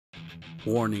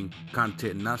Warning,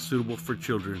 content not suitable for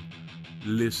children.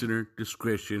 Listener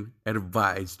discretion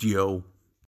advised, yo.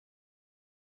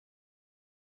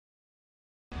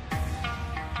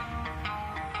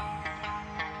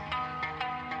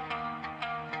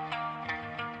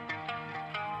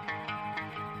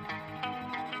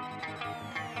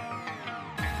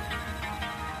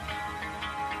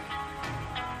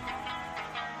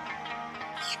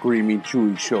 Screaming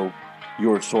Chewy Show,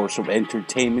 your source of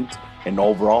entertainment and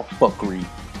overall fuckery.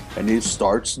 And it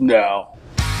starts now.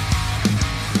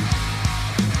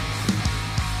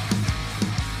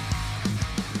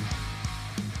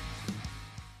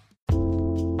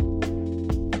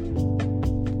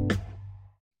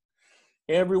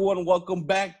 Hey everyone, welcome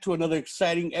back to another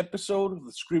exciting episode of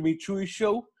the Screaming Chewy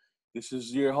Show. This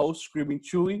is your host, Screaming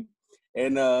Chewy,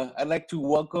 and I'd like to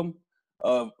welcome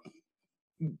a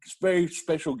very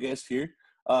special guest here,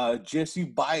 Jesse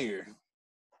Beyer.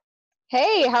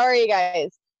 Hey, how are you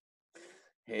guys?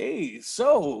 Hey,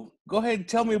 so go ahead and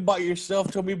tell me about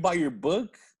yourself. Tell me about your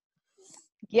book.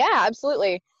 Yeah,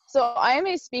 absolutely. So I am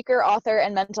a speaker, author,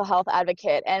 and mental health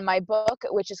advocate, and my book,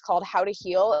 which is called How to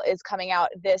Heal, is coming out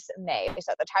this May.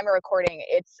 So at the time of recording,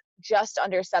 it's just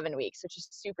under 7 weeks, which is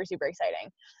super, super exciting.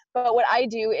 But what I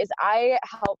do is I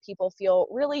help people feel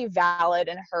really valid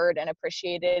and heard and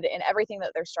appreciated in everything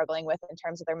that they're struggling with in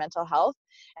terms of their mental health,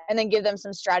 and then give them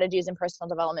some strategies and personal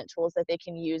development tools that they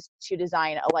can use to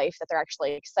design a life that they're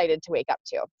actually excited to wake up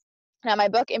to. Now, my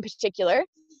book in particular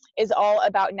is all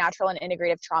about natural and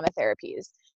integrative trauma therapies.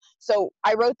 So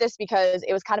I wrote this because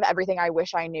it was kind of everything I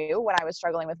wish I knew when I was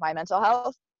struggling with my mental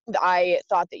health. I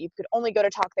thought that you could only go to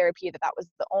talk therapy, that was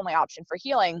the only option for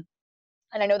healing.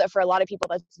 And I know that for a lot of people,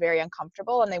 that's very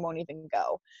uncomfortable and they won't even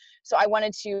go. So I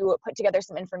wanted to put together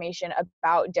some information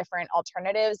about different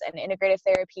alternatives and integrative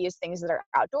therapies, things that are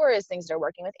outdoors, things that are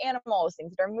working with animals,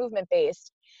 things that are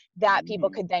movement-based, that people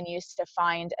could then use to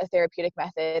find a therapeutic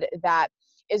method that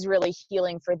is really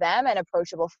healing for them and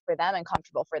approachable for them and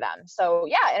comfortable for them. So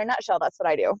yeah, in a nutshell, that's what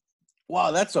I do.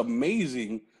 Wow, that's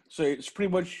amazing. So it's pretty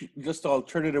much just an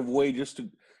alternative way just to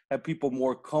have people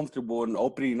more comfortable and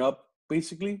opening up,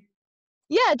 basically.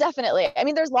 Yeah, definitely. I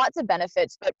mean, there's lots of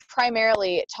benefits, but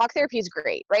primarily talk therapy is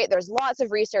great, right? There's lots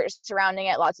of research surrounding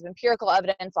it, lots of empirical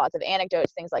evidence, lots of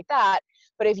anecdotes, things like that.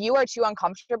 But if you are too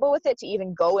uncomfortable with it to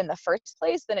even go in the first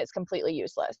place, then it's completely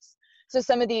useless. So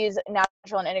some of these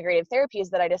natural and integrative therapies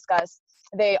that I discuss,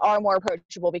 they are more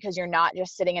approachable because you're not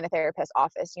just sitting in a therapist's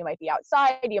office. You might be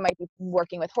outside, you might be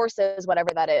working with horses, whatever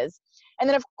that is. And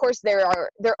then of course there are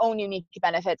their own unique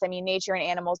benefits. I mean, nature and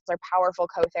animals are powerful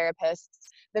co-therapists.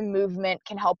 The movement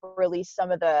can help release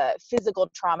some of the physical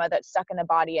trauma that's stuck in the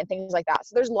body and things like that.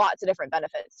 So there's lots of different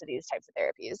benefits to these types of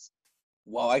therapies.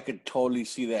 Wow, I could totally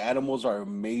see that. Animals are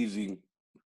amazing.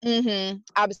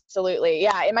 Absolutely.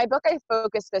 Yeah. In my book, I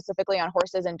focus specifically on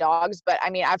horses and dogs, but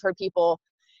I mean, I've heard people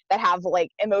that have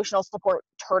like emotional support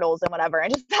turtles and whatever,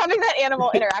 and just having that animal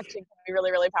interaction can be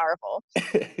really, really powerful.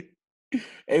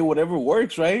 Hey, whatever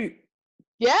works, right?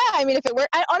 Yeah. I mean, if it works,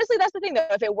 honestly, that's the thing though.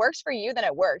 If it works for you, then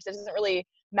it works. It doesn't really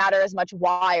matter as much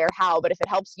why or how, but if it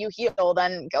helps you heal,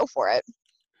 then go for it.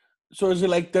 So is it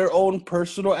like their own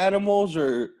personal animals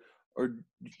or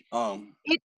um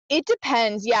It it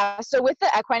depends, yeah. So with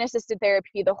the equine assisted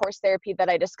therapy, the horse therapy that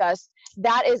I discussed,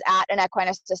 that is at an equine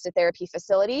assisted therapy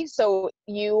facility. So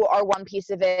you are one piece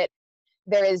of it.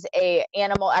 There is a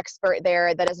animal expert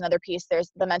there that is another piece.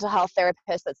 There's the mental health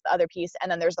therapist, that's the other piece,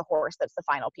 and then there's the horse, that's the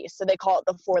final piece. So they call it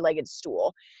the four-legged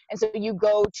stool. And so you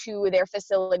go to their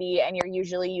facility and you're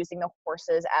usually using the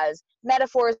horses as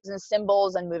metaphors and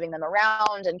symbols and moving them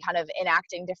around and kind of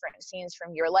enacting different scenes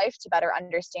from your life to better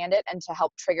understand it and to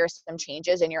help trigger some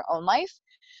changes in your own life.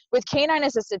 With canine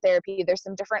assisted therapy, there's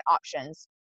some different options.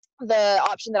 The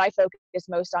option that I focus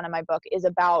most on in my book is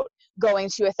about going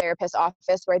to a therapist's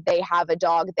office where they have a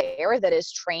dog there that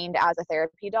is trained as a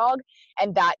therapy dog.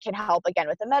 And that can help, again,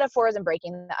 with the metaphors and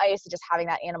breaking the ice and just having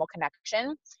that animal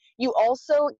connection. You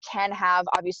also can have,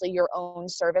 obviously, your own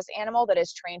service animal that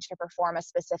is trained to perform a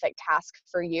specific task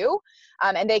for you.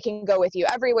 And they can go with you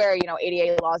everywhere,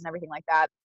 ADA laws and everything like that.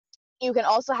 You can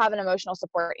also have an emotional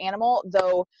support animal,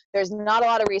 though there's not a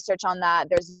lot of research on that.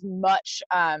 There's much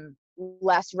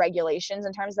less regulations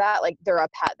in terms of that. Like, they're a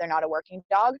pet, they're not a working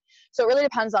dog. So it really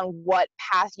depends on what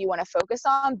path you want to focus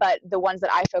on. But the ones that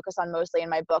I focus on mostly in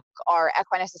my book are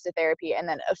equine assisted therapy and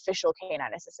then official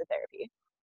canine assisted therapy.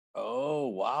 Oh,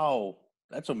 wow.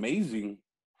 That's amazing.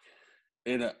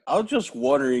 And I was just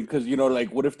wondering, because,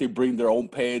 like, what if they bring their own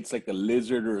pets, like a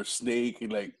lizard or a snake,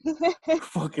 and, like,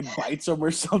 fucking bites them or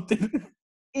something?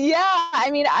 Yeah,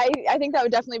 I mean, I think that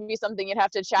would definitely be something you'd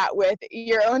have to chat with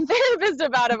your own therapist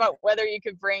about whether you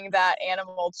could bring that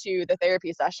animal to the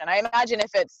therapy session. I imagine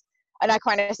if it's an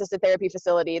equine assisted therapy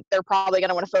facility, they're probably going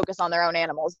to want to focus on their own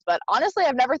animals. But honestly,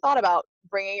 I've never thought about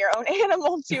bringing your own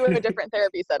animal to a different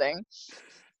therapy setting.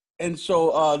 And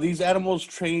so these animals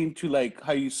train to, like,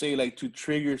 how you say, like, to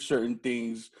trigger certain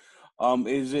things.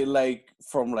 Is it like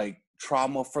from like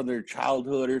trauma from their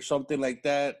childhood or something like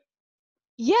that?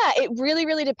 Yeah, it really,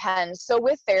 really depends. So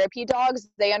with therapy dogs,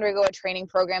 they undergo a training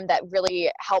program that really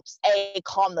helps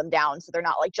calm them down, so they're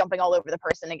not like jumping all over the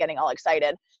person and getting all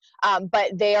excited.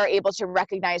 But they are able to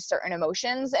recognize certain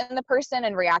emotions in the person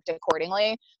and react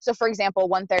accordingly. So, for example,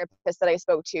 one therapist that I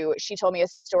spoke to, she told me a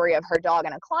story of her dog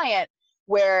and a client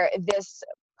where this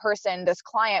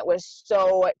client was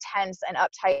so tense and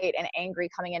uptight and angry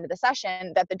coming into the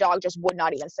session that the dog just would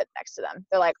not even sit next to them.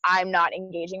 They're like, I'm not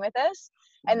engaging with this.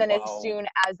 And then as Wow. soon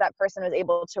as that person was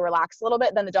able to relax a little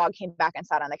bit, then the dog came back and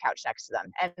sat on the couch next to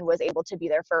them and was able to be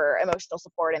there for emotional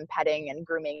support and petting and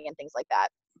grooming and things like that.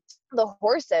 The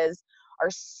horses are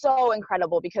so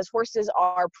incredible because horses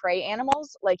are prey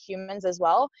animals like humans as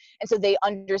well. And so they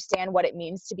understand what it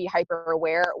means to be hyper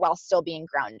aware while still being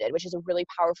grounded, which is a really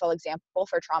powerful example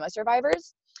for trauma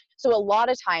survivors. So a lot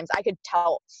of times I could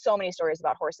tell so many stories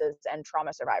about horses and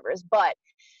trauma survivors, but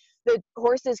the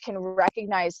horses can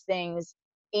recognize things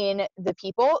in the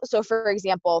people. So, for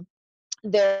example,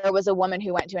 there was a woman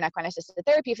who went to an equine assisted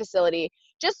therapy facility.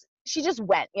 She just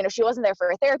went. She wasn't there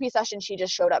for a therapy session. She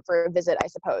just showed up for a visit, I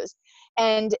suppose.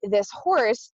 And this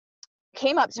horse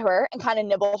came up to her and kind of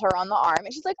nibbled her on the arm.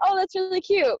 And she's like, "Oh, that's really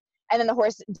cute." And then the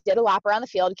horse did a lap around the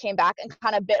field, came back and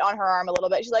kind of bit on her arm a little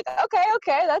bit. She's like,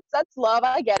 okay, that's love.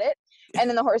 I get it. And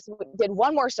then the horse did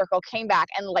one more circle, came back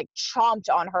and like chomped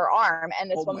on her arm.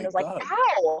 And this Oh woman my was like, God.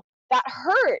 "Ow, that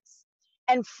hurts."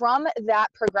 And from that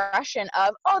progression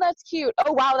of, "Oh, that's cute.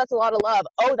 Oh, wow, that's a lot of love.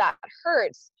 Oh, that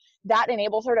hurts." That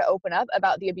enabled her to open up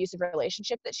about the abusive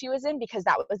relationship that she was in because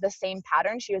that was the same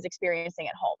pattern she was experiencing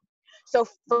at home. So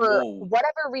for Whoa.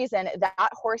 whatever reason, that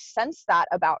horse sensed that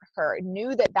about her,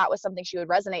 knew that that was something she would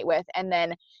resonate with, and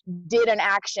then did an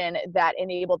action that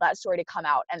enabled that story to come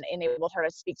out and enabled her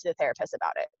to speak to the therapist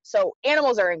about it. So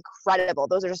animals are incredible.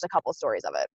 Those are just a couple stories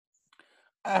of it.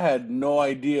 I had no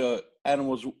idea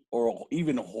animals or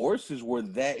even horses were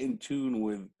that in tune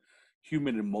with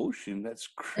human emotion. That's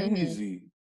Hmm. crazy.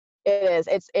 It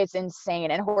is. It's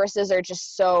insane. And horses are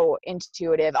just so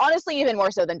intuitive. Honestly, even more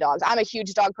so than dogs. I'm a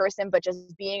huge dog person, but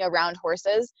just being around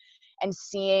horses and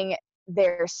seeing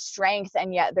their strength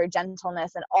and yet their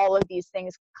gentleness and all of these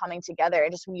things coming together.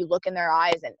 And just when you look in their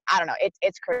eyes, and I don't know,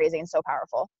 it's crazy and so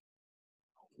powerful.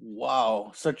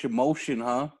 Wow. Such emotion,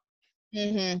 huh?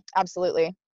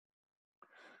 Absolutely.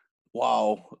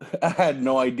 Wow. I had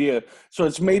no idea. So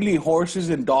it's mainly horses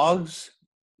and dogs?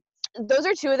 Those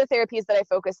are two of the therapies that I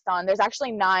focused on. There's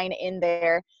actually 9 in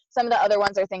there. Some of the other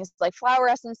ones are things like flower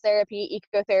essence therapy,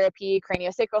 ecotherapy,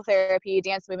 craniosacral therapy,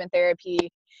 dance movement therapy,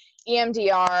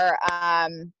 EMDR,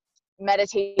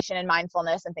 meditation and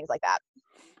mindfulness, and things like that.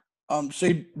 So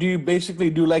do you basically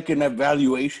do like an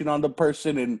evaluation on the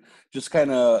person and just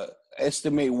kind of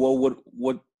estimate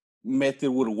what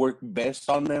method would work best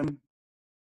on them?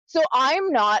 So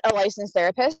I'm not a licensed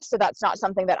therapist, so that's not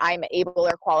something that I'm able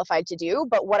or qualified to do.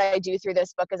 But what I do through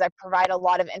this book is I provide a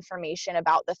lot of information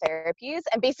about the therapies,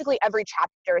 and basically every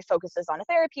chapter focuses on a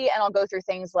therapy, and I'll go through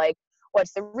things like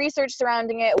what's the research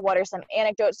surrounding it, what are some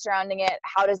anecdotes surrounding it,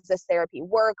 how does this therapy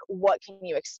work, what can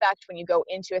you expect when you go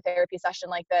into a therapy session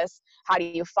like this, how do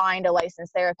you find a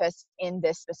licensed therapist in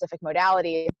this specific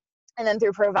modality. And then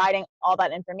through providing all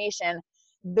that information,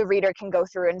 the reader can go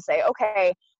through and say,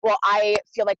 okay, well, I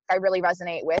feel like I really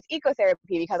resonate with ecotherapy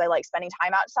because I like spending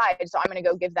time outside. So I'm going to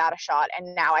go give that a shot.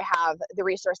 And now I have the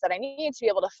resource that I need to be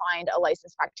able to find a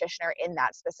licensed practitioner in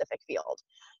that specific field.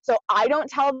 So I don't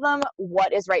tell them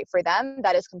what is right for them.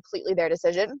 That is completely their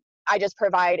decision. I just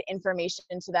provide information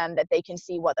to them that they can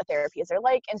see what the therapies are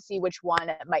like and see which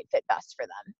one might fit best for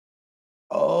them.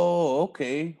 Oh,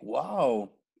 okay. Wow.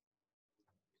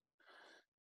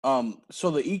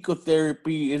 So the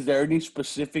ecotherapy, is there any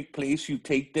specific place you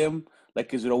take them?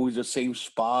 Like, is it always the same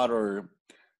spot, or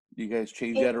do you guys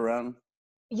change It that around?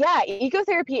 Yeah,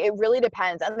 ecotherapy, it really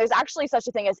depends. And there's actually such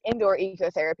a thing as indoor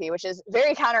ecotherapy, which is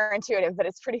very counterintuitive, but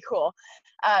it's pretty cool.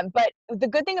 But the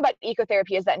good thing about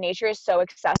ecotherapy is that nature is so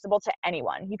accessible to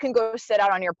anyone. You can go sit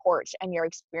out on your porch and you're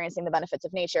experiencing the benefits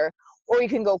of nature, or you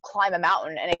can go climb a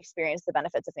mountain and experience the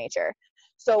benefits of nature.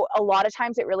 So a lot of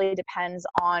times it really depends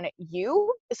on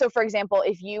you. So for example,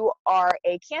 if you are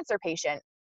a cancer patient,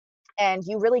 and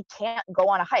you really can't go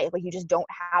on a hike, like you just don't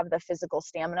have the physical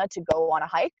stamina to go on a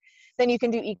hike, Then you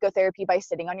can do ecotherapy by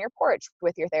sitting on your porch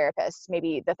with your therapist.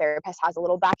 Maybe the therapist has a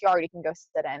little backyard you can go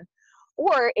sit in.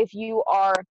 Or if you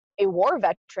are a war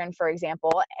veteran, for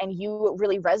example, and you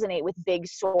really resonate with big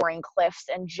soaring cliffs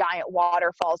and giant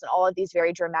waterfalls and all of these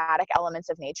very dramatic elements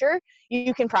of nature,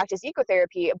 you can practice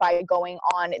ecotherapy by going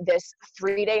on this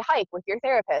 3-day hike with your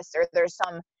therapist, or there's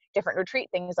some different retreat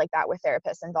things like that with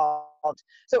therapists involved.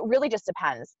 So it really just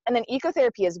depends. And then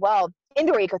ecotherapy as well,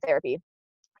 indoor ecotherapy,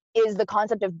 is the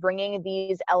concept of bringing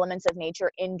these elements of nature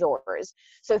indoors.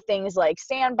 So things like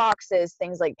sandboxes,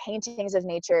 things like paintings of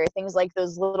nature, things like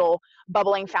those little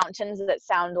bubbling fountains that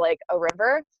sound like a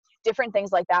river, different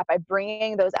things like that. By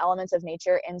bringing those elements of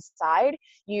nature inside,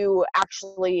 you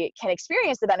actually can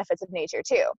experience the benefits of nature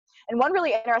too. And one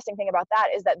really interesting thing about that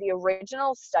is that the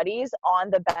original studies on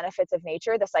the benefits of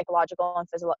nature, the psychological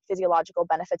and physiological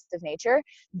benefits of nature,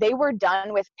 they were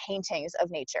done with paintings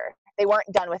of nature. They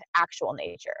weren't done with actual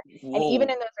nature. And even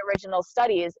Whoa. in those original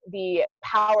studies, the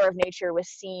power of nature was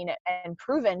seen and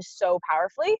proven so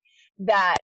powerfully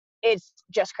that it's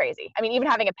just crazy. I mean, even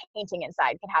having a painting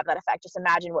inside can have that effect. Just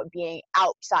imagine what being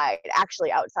outside,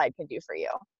 actually outside, can do for you.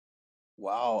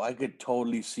 Wow, I could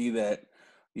totally see that.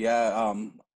 Yeah,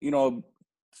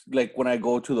 like when I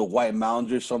go to the White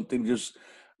Mountains or something, just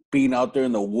being out there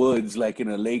in the woods, like in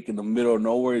a lake in the middle of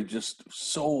nowhere, is just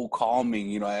so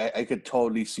calming. I could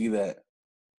totally see that.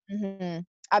 Hmm.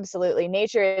 Absolutely.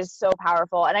 Nature is so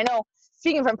powerful. And I know,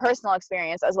 speaking from personal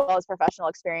experience as well as professional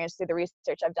experience through the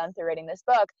research I've done through writing this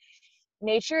book,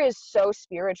 nature is so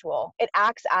spiritual. It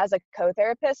acts as a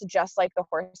co-therapist, just like the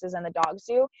horses and the dogs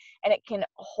do. And it can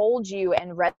hold you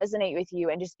and resonate with you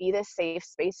and just be this safe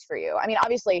space for you. I mean,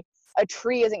 obviously, a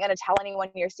tree isn't going to tell anyone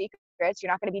your secrets.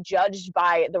 You're not going to be judged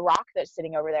by the rock that's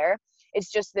sitting over there. It's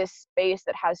just this space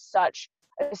that has such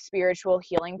a spiritual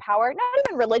healing power, not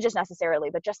even religious necessarily,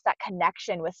 but just that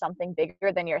connection with something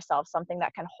bigger than yourself, something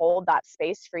that can hold that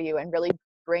space for you and really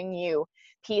bring you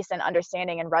peace and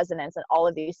understanding and resonance and all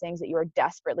of these things that you are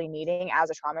desperately needing as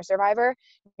a trauma survivor.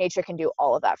 Nature can do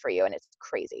all of that for you, and it's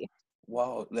crazy.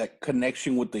 Wow, that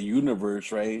connection with the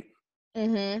universe, right?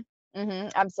 Mhm.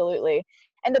 Mhm. Absolutely.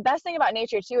 And the best thing about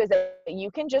nature too is that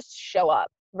you can just show up,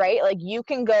 right? Like you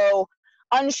can go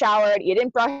unshowered, you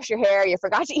didn't brush your hair, you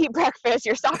forgot to eat breakfast,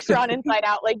 your socks are on inside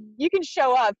out. Like you can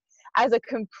show up as a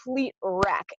complete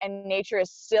wreck, and nature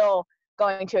is still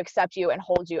going to accept you and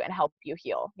hold you and help you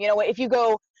heal. You know, if you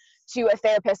go to a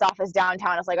therapist office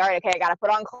downtown, it's like, all right, okay, I got to put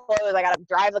on clothes, I got to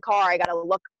drive the car, I got to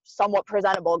look somewhat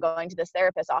presentable going to this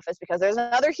therapist office because there's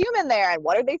another human there, and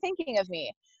what are they thinking of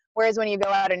me? Whereas when you go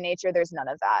out in nature, there's none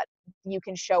of that. You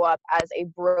can show up as a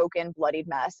broken, bloodied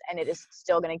mess, and it is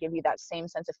still going to give you that same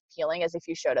sense of healing as if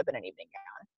you showed up in an evening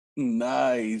gown.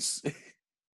 Nice.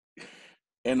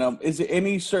 And is it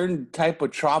any certain type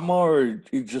of trauma or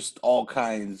just all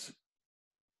kinds?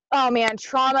 Oh man,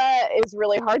 trauma is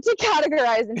really hard to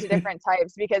categorize into different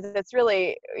types because it's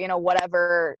really,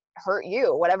 whatever hurt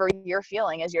you, whatever you're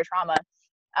feeling is your trauma.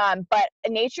 But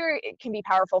nature, it can be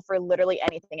powerful for literally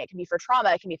anything. It can be for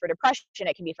trauma, it can be for depression,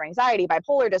 it can be for anxiety,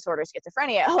 bipolar disorder,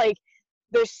 schizophrenia. Like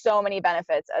there's so many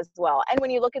benefits as well. And when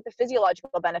you look at the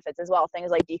physiological benefits as well,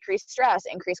 things like decreased stress,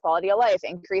 increased quality of life,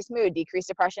 increased mood, decreased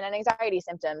depression and anxiety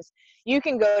symptoms, you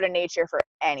can go to nature for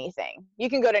anything. You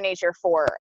can go to nature for,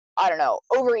 I don't know,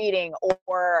 overeating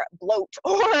or bloat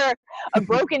or a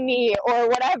broken knee or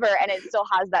whatever, and it still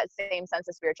has that same sense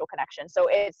of spiritual connection. So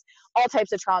it's all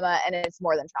types of trauma, and it's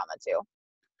more than trauma too.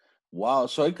 Wow,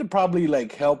 so it could probably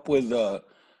like help with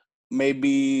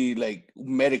maybe like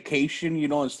medication,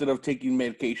 instead of taking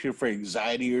medication for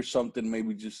anxiety or something,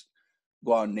 maybe just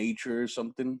go out in nature or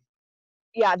something.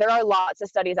 Yeah, there are lots of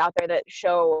studies out there that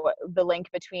show the link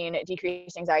between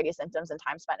decreased anxiety symptoms and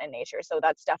time spent in nature. So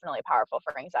that's definitely powerful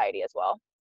for anxiety as well.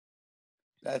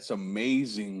 That's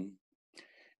amazing.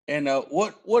 And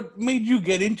what made you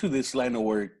get into this line of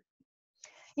work?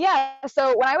 Yeah,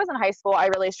 so when I was in high school, I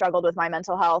really struggled with my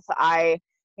mental health. I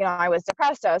was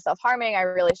depressed, I was self-harming, I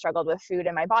really struggled with food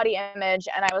and my body image,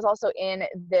 and I was also in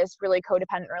this really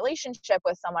codependent relationship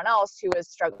with someone else who was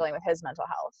struggling with his mental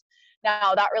health.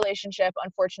 Now, that relationship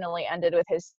unfortunately ended with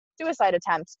his suicide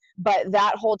attempt, but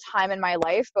that whole time in my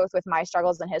life, both with my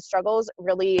struggles and his struggles,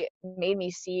 really made me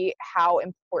see how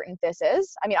important this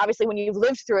is. I mean, obviously when you've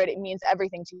lived through it, it means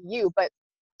everything to you, but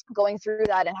going through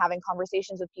that and having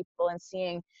conversations with people and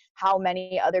seeing how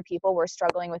many other people were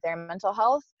struggling with their mental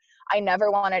health, I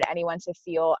never wanted anyone to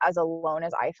feel as alone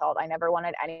as I felt. I never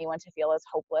wanted anyone to feel as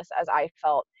hopeless as I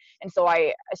felt. And so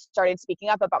I started speaking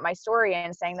up about my story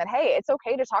and saying that, hey, it's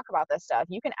okay to talk about this stuff.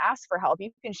 You can ask for help.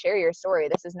 You can share your story.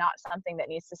 This is not something that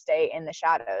needs to stay in the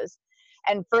shadows.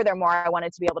 And furthermore, I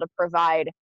wanted to be able to provide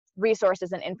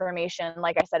resources and information,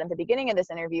 like I said in the beginning of this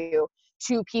interview,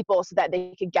 to people so that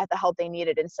they could get the help they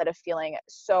needed instead of feeling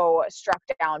so struck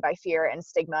down by fear and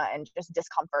stigma and just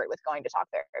discomfort with going to talk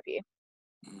therapy.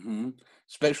 Hmm.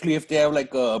 Especially if they have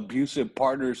like a abusive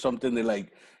partner or something that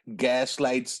like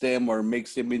gaslights them or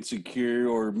makes them insecure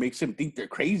or makes them think they're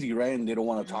crazy, right? And they don't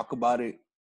want to talk about it.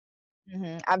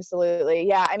 Absolutely.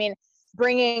 Yeah. I mean,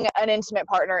 bringing an intimate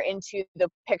partner into the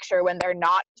picture when they're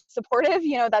not supportive,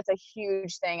 that's a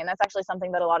huge thing. And that's actually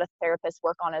something that a lot of therapists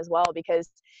work on as well, because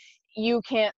you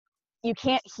can't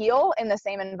heal in the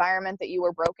same environment that you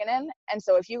were broken in. And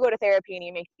so if you go to therapy and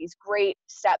you make these great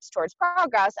steps towards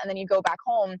progress, and then you go back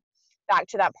home, back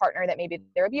to that partner that maybe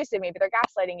they're abusive, maybe they're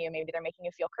gaslighting you, maybe they're making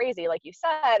you feel crazy, like you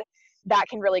said, that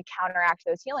can really counteract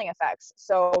those healing effects.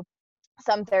 So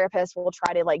some therapists will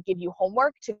try to like give you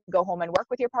homework to go home and work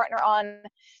with your partner on.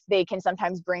 They can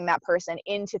sometimes bring that person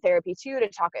into therapy too to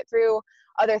talk it through.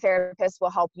 Other therapists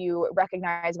will help you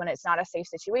recognize when it's not a safe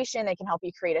situation. They can help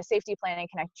you create a safety plan and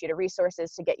connect you to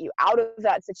resources to get you out of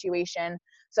that situation.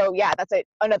 So yeah, that's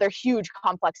another huge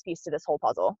complex piece to this whole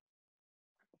puzzle.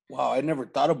 Wow, I never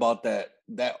thought about that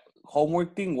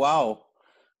homework thing. Wow.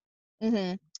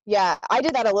 Yeah, I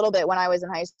did that a little bit when I was in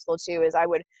high school too, is I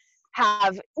would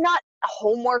have not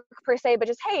homework per se, but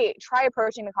just, hey, try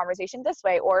approaching the conversation this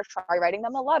way, or try writing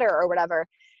them a letter or whatever.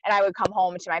 And I would come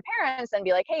home to my parents and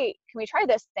be like, hey, can we try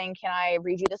this thing? Can I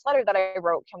read you this letter that I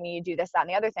wrote? Can we do this, that, and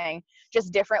the other thing?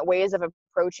 Just different ways of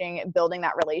approaching building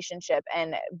that relationship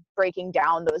and breaking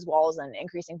down those walls and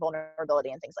increasing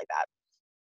vulnerability and things like that.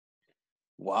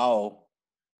 Wow.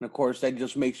 And of course that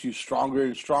just makes you stronger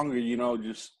and stronger,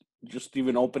 just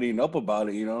even opening up about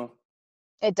it.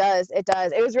 It does. It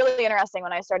does. It was really interesting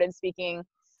when I started speaking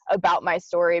about my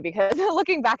story, because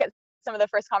looking back at some of the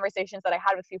first conversations that I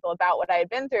had with people about what I had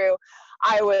been through,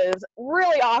 I was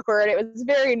really awkward. It was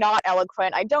very not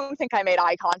eloquent. I don't think I made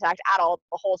eye contact at all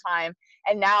the whole time.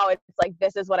 And now it's like,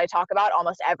 this is what I talk about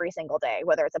almost every single day,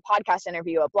 whether it's a podcast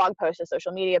interview, a blog post, a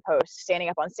social media post, standing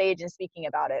up on stage and speaking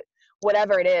about it,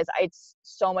 whatever it is. It's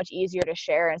so much easier to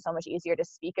share and so much easier to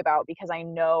speak about, because I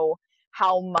know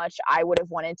how much I would have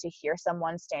wanted to hear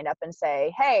someone stand up and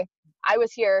say, hey, I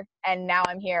was here and now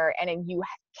I'm here. And you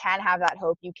can have that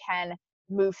hope. You can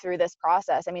move through this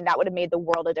process. I mean, that would have made the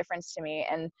world a difference to me.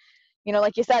 And,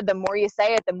 like you said, the more you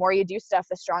say it, the more you do stuff,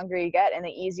 the stronger you get and the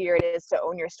easier it is to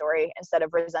own your story instead of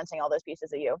resenting all those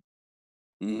pieces of you.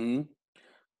 Hmm.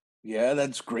 Yeah,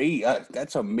 that's great.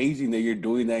 That's amazing that you're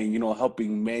doing that and,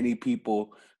 helping many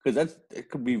people, because it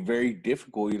could be very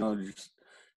difficult, just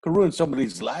could ruin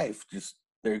somebody's life, just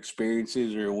their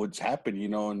experiences or what's happened,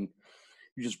 and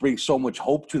you just bring so much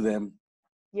hope to them.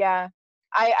 Yeah.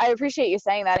 I appreciate you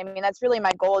saying that. I mean, that's really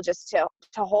my goal, just to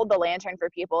hold the lantern for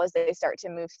people as they start to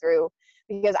move through,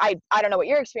 because I don't know what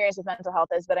your experience with mental health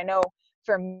is, but I know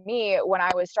for me, when I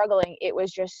was struggling, it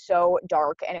was just so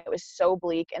dark and it was so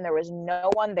bleak, and there was no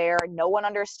one there. No one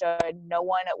understood. No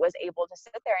one was able to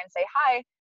sit there and say, hi,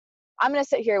 I'm going to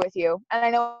sit here with you. And I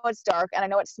know it's dark and I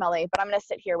know it's smelly, but I'm going to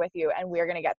sit here with you and we're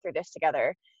going to get through this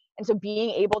together. And so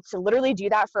being able to literally do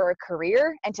that for a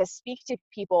career and to speak to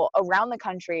people around the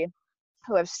country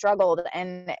who have struggled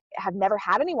and have never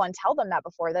had anyone tell them that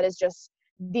before, that is just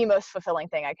the most fulfilling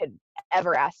thing I could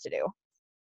ever ask to do.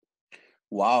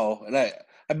 Wow. And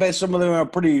I bet some of them are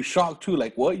pretty shocked too.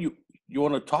 Like, what, you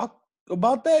want to talk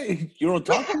about that? You want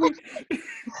to talk to me?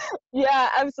 Yeah,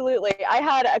 absolutely. I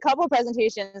had a couple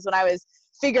presentations when I was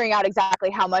figuring out exactly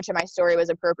how much of my story was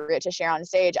appropriate to share on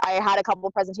stage. I had a couple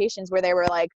presentations where they were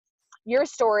like, your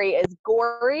story is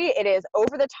gory, it is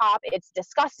over the top, it's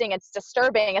disgusting, it's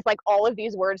disturbing. It's like all of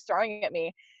these words throwing at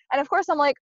me. And of course I'm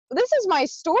like, this is my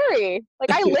story.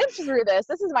 Like, I lived through this.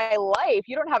 This is my life.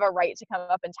 You don't have a right to come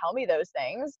up and tell me those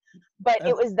things. But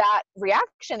it was that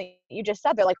reaction that you just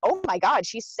said. They're like, oh my God,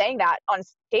 she's saying that on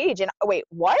stage. And wait,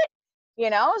 what?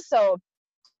 So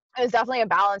it was definitely a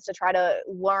balance to try to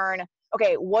learn,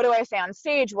 okay, what do I say on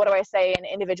stage? What do I say in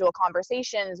individual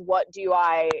conversations? What do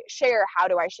I share? How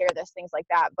do I share this? Things like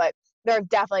that. But there have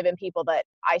definitely been people that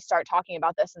I start talking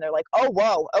about this and they're like, oh,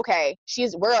 whoa, okay,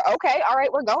 we're okay. All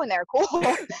right, we're going there. Cool.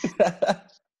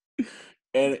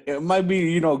 And it might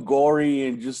be, gory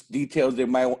and just details they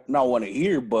might not want to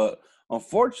hear, but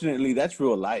unfortunately, that's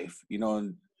real life,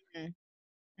 and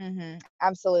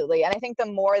Absolutely. And I think the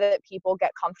more that people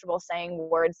get comfortable saying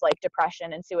words like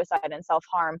depression and suicide and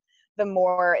self-harm, the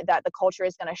more that the culture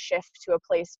is going to shift to a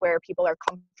place where people are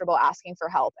comfortable asking for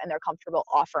help and they're comfortable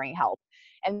offering help.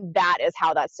 And that is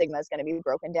how that stigma is going to be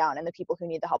broken down. And the people who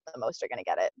need the help the most are going to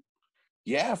get it.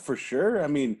 yeah, for sure. I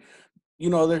mean,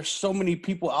 there's so many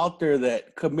people out there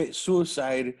that commit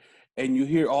suicide and you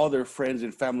hear all their friends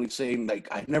and family saying like,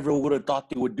 I never would have thought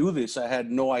they would do this. I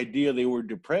had no idea they were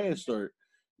depressed, or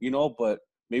but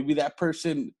maybe that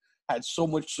person had so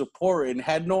much support and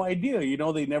had no idea.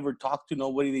 They never talked to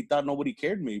nobody. They thought nobody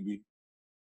cared, maybe.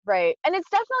 Right. And it's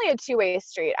definitely a two-way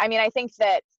street. I mean, I think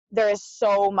that there is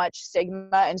so much stigma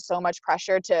and so much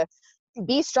pressure to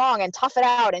be strong and tough it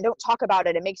out and don't talk about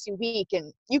it. It makes you weak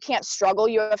and you can't struggle.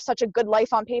 You have such a good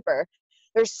life on paper.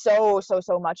 There's so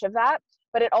much of that.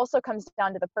 But it also comes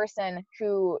down to the person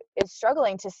who is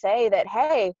struggling to say that,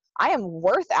 hey, I am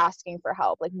worth asking for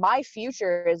help. Like, my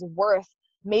future is worth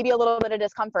maybe a little bit of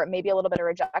discomfort, maybe a little bit of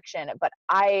rejection, but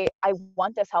I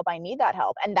want this help. I need that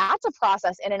help. And that's a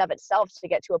process in and of itself to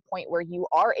get to a point where you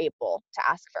are able to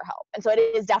ask for help. And so it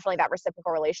is definitely that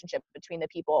reciprocal relationship between the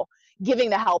people giving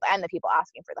the help and the people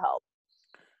asking for the help.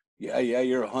 Yeah,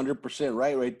 you're 100%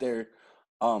 right there.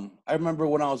 I remember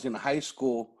when I was in high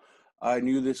school, I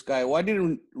knew this guy. Well, I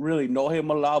didn't really know him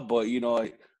a lot, but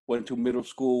I went to middle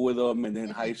school with him and then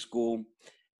high school.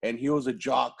 And he was a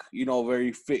jock,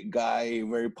 very fit guy,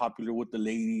 very popular with the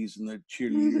ladies and the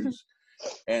cheerleaders.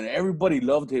 And everybody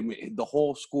loved him. The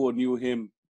whole school knew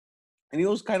him. And he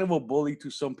was kind of a bully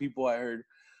to some people, I heard.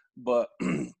 But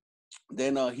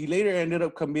then he later ended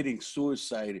up committing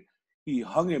suicide. He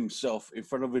hung himself in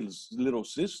front of his little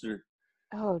sister.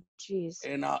 Oh, geez.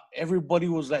 And everybody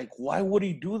was like, why would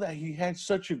he do that? He had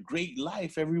such a great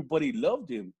life. Everybody loved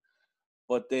him.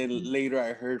 But then later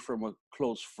I heard from a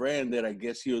close friend that I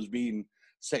guess he was being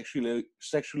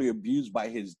sexually abused by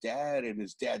his dad and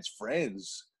his dad's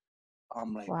friends.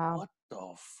 I'm like, Wow. what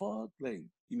the fuck? Like,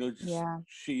 just Yeah.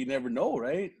 shit you never know,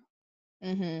 right?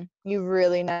 You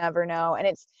really never know. And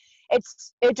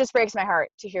it just breaks my heart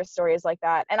to hear stories like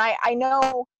that. And I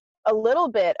know a little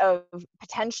bit of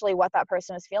potentially what that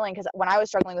person was feeling, because when I was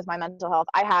struggling with my mental health,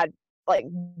 I had like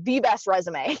the best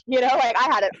resume, like I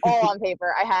had it all on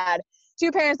paper. I had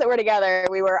two parents that were together.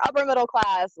 We were upper middle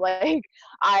class. Like,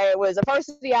 I was a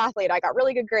varsity athlete. I got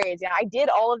really good grades. I did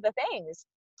all of the things.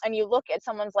 And you look at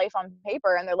someone's life on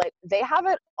paper and they're like, they have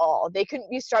it all. They couldn't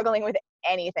be struggling with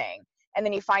anything. And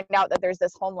then you find out that there's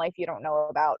this home life you don't know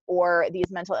about, or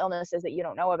these mental illnesses that you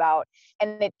don't know about.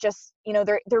 And it just,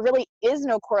 there really is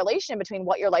no correlation between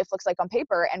what your life looks like on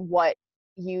paper and what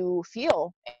you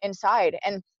feel inside.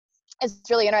 And it's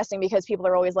really interesting because people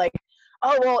are always like,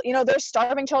 oh, well, there's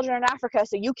starving children in Africa,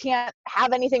 so you can't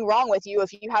have anything wrong with you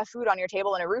if you have food on your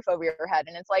table and a roof over your head.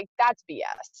 And it's like, that's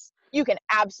BS. You can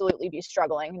absolutely be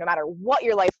struggling no matter what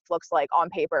your life looks like on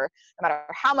paper, no matter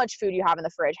how much food you have in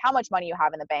the fridge, how much money you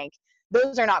have in the bank.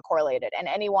 Those are not correlated. And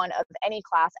anyone of any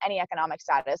class, any economic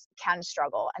status can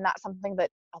struggle. And that's something that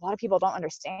a lot of people don't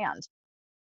understand.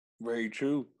 Very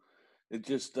true. It's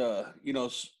just,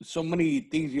 so many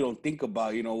things you don't think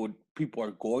about, what people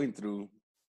are going through.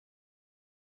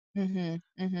 And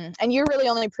you're really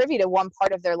only privy to one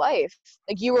part of their life.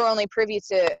 Like, you were only privy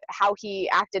to how he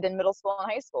acted in middle school and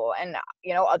high school, and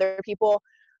other people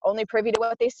only privy to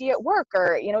what they see at work,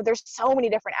 or there's so many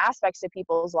different aspects to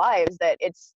people's lives that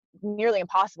it's nearly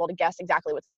impossible to guess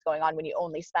exactly what's going on when you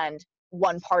only spend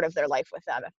one part of their life with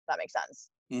them, if that makes sense.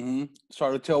 It's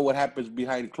hard to tell what happens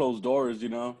behind closed doors.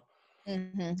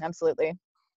 Absolutely.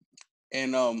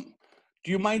 And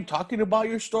do you mind talking about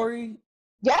your story?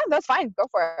 Yeah, that's fine. Go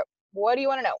for it. What do you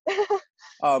want to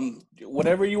know?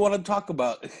 Whatever you want to talk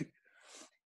about.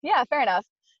 Yeah, fair enough.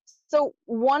 So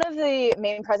one of the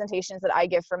main presentations that I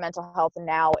give for mental health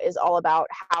now is all about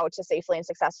how to safely and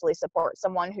successfully support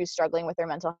someone who's struggling with their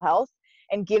mental health.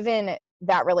 And given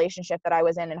that relationship that I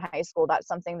was in high school, that's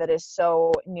something that is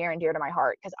so near and dear to my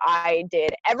heart, because I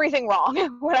did everything wrong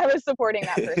when I was supporting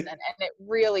that person. And it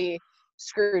really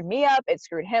screwed me up. It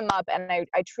screwed him up. And I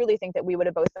truly think that we would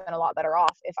have both been a lot better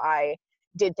off if I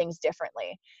did things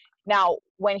differently. Now,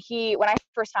 when I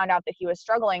first found out that he was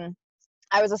struggling,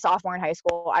 I was a sophomore in high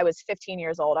school. I was 15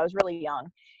 years old. I was really young.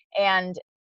 And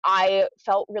I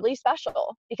felt really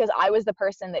special because I was the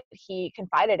person that he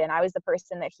confided in. I was the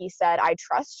person that he said, I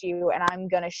trust you and I'm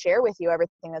going to share with you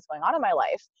everything that's going on in my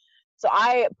life. So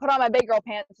I put on my big girl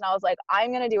pants and I was like, I'm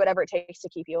going to do whatever it takes to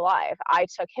keep you alive. I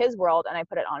took his world and I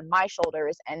put it on my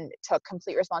shoulders and took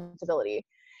complete responsibility.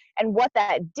 And what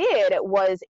that did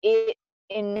was it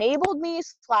enabled me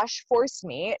 / forced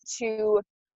me to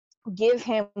give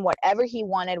him whatever he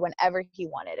wanted whenever he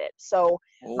wanted it. So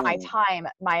my time,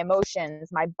 my emotions,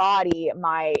 my body,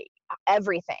 my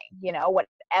everything,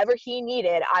 whatever he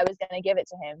needed, I was going to give it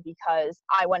to him because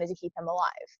I wanted to keep him alive.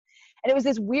 And it was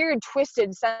this weird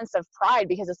twisted sense of pride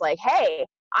because it's like, hey,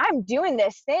 I'm doing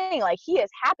this thing. Like, he is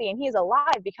happy and he is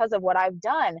alive because of what I've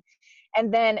done.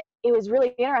 And then it was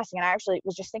really interesting. And I actually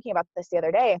was just thinking about this the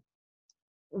other day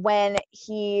when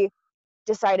he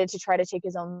decided to try to take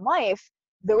his own life,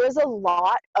 there was a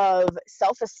lot of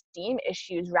self-esteem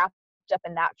issues wrapped up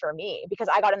in that for me, because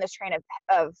I got in this train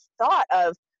of thought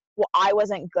of, well, I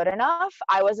wasn't good enough.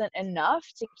 I wasn't enough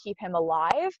to keep him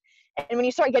alive. And when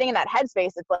you start getting in that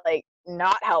headspace, it's like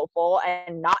not helpful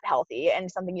and not healthy, and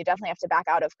something you definitely have to back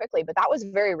out of quickly. But that was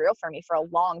very real for me for a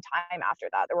long time after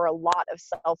that. There were a lot of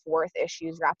self-worth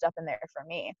issues wrapped up in there for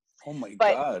me. Oh my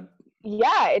But God.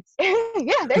 yeah, it's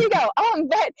yeah, there you go.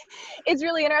 But it's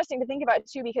really interesting to think about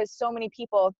too, because so many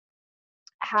people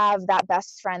have that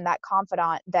best friend, that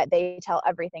confidant that they tell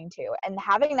everything to. And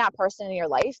having that person in your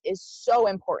life is so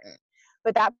important.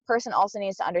 But that person also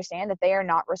needs to understand that they are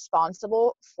not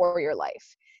responsible for your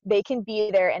life. They can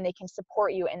be there and they can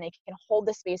support you and they can hold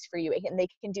the space for you and they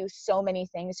can do so many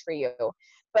things for you.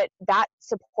 But that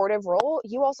supportive role,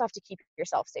 you also have to keep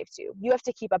yourself safe too. You have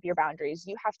to keep up your boundaries.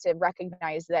 You have to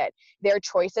recognize that their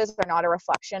choices are not a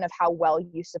reflection of how well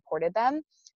you supported them.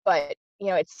 But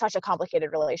it's such a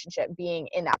complicated relationship being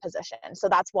in that position. So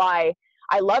that's why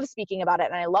I love speaking about it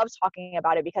and I love talking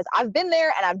about it, because I've been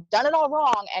there and I've done it all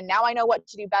wrong, and now I know what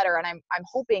to do better. And I'm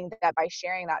hoping that by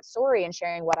sharing that story and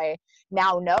sharing what I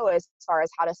now know as far as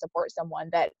how to support someone,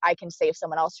 that I can save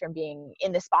someone else from being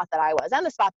in the spot that I was and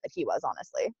the spot that he was,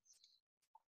 honestly.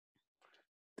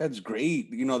 That's great.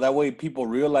 That way people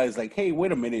realize, like, hey,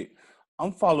 wait a minute,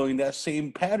 I'm following that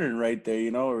same pattern right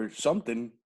there, or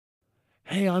something.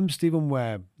 Hey, I'm Stephen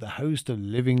Webb, the host of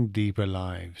Living Deeper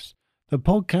Lives, the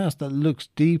podcast that looks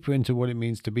deeper into what it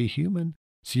means to be human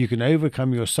so you can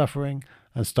overcome your suffering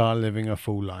and start living a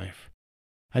full life.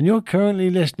 And you're currently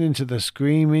listening to the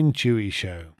Screaming Chewy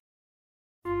Show.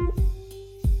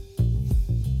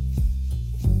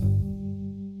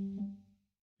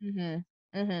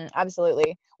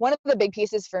 Absolutely. One of the big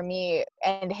pieces for me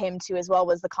and him too as well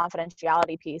was the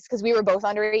confidentiality piece, because we were both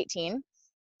under 18.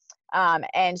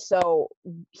 And so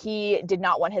he did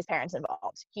not want his parents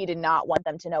involved. He did not want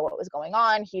them to know what was going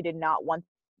on. He did not want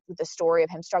the story of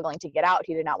him struggling to get out.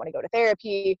 He did not want to go to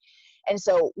therapy. And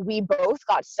so we both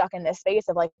got stuck in this space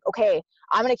of like, okay,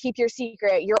 I'm going to keep your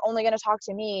secret. You're only going to talk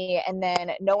to me. And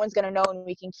then no one's going to know, and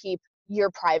we can keep your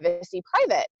privacy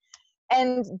private.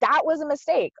 And that was a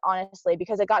mistake, honestly,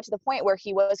 because it got to the point where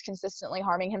he was consistently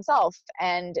harming himself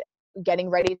and getting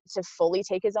ready to fully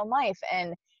take his own life.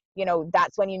 And,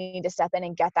 that's when you need to step in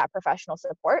and get that professional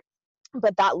support.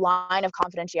 But that line of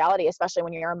confidentiality, especially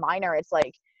when you're a minor, it's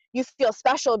like you feel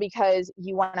special because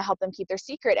you want to help them keep their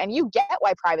secret, and you get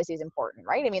why privacy is important,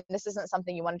 right? I mean, this isn't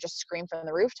something you want to just scream from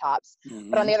the rooftops.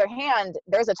 But on Hmm. the other hand,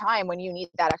 there's a time when you need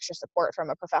that extra support from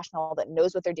a professional that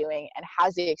knows what they're doing and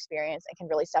has the experience and can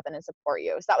really step in and support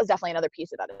you. So that was definitely another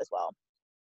piece of that as well.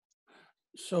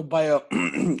 So by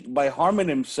by harming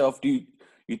himself, do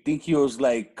you think he was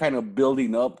like kind of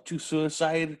building up to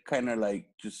suicide, kind of like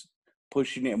just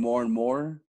pushing it more and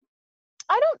more?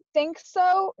 I don't think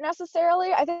so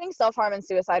necessarily. I think self-harm and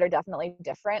suicide are definitely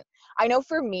different. I know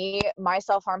for me, my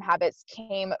self-harm habits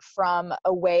came from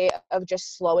a way of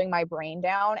just slowing my brain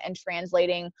down and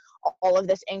translating all of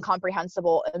this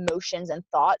incomprehensible emotions and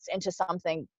thoughts into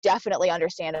something definitely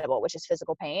understandable, which is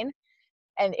physical pain.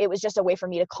 And it was just a way for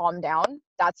me to calm down.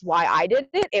 That's why I did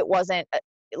it. It wasn't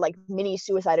like mini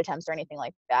suicide attempts or anything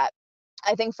like that.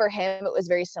 I think for him, it was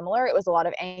very similar. It was a lot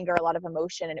of anger, a lot of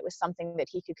emotion, and it was something that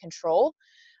he could control.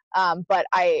 But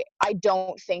I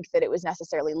don't think that it was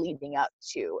necessarily leading up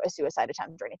to a suicide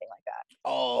attempt or anything like that.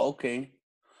 Oh, okay.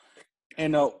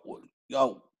 And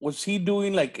was he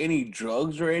doing like any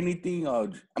drugs or anything?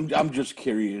 I'm just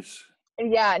curious.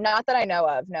 Yeah, not that I know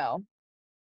of, no.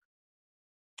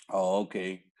 Oh,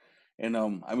 okay. And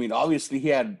I mean, obviously he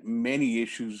had many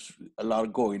issues, a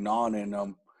lot going on,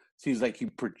 and seems like he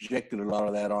projected a lot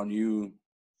of that on you.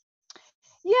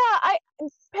 Yeah, I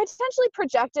potentially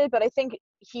projected, but I think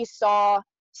he saw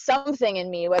something in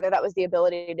me, whether that was the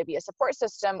ability to be a support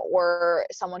system or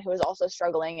someone who was also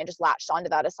struggling, and just latched onto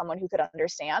that as someone who could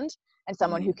understand and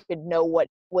someone who Hmm. could know what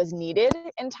was needed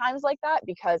in times like that,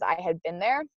 because I had been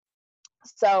there.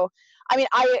 So, I mean,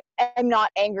 I am not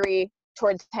angry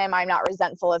towards him. I'm not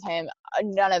resentful of him.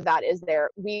 None of that is there.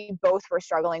 We both were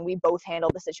struggling. We both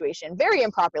handled the situation very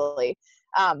improperly.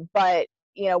 But,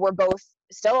 we're both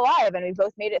still alive and we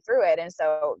both made it through it. And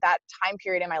so that time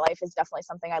period in my life is definitely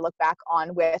something I look back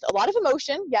on with a lot of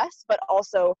emotion, yes, but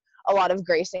also a lot of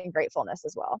grace and gratefulness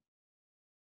as well.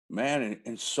 Man,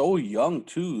 and so young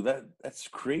too. That's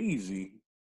crazy.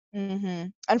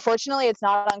 Unfortunately, it's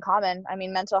not uncommon. I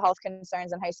mean, mental health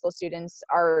concerns in high school students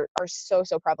are so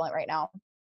prevalent right now.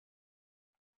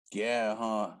 Yeah,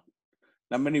 huh?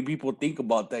 Not many people think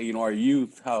about that. Our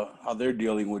youth, how they're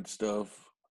dealing with stuff.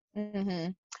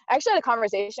 I actually had a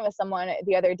conversation with someone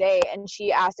the other day, and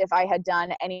she asked if I had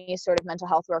done any sort of mental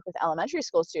health work with elementary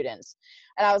school students.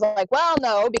 And I was like, well,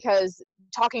 no, because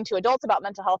talking to adults about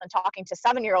mental health and talking to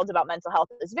 7-year-olds about mental health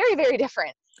is very, very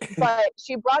different. But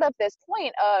she brought up this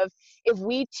point of, if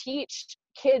we teach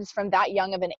kids from that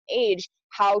young of an age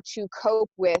how to cope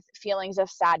with feelings of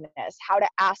sadness, how to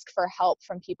ask for help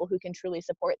from people who can truly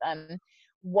support them,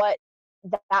 what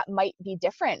that might be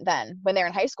different than when they're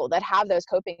in high school, that have those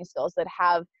coping skills, that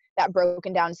have that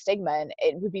broken down stigma. And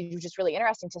it would be just really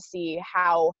interesting to see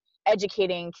how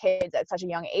educating kids at such a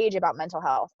young age about mental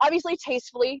health, obviously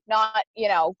tastefully, not,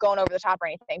 going over the top or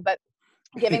anything, but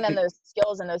giving them those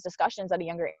skills and those discussions at a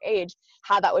younger age,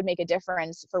 how that would make a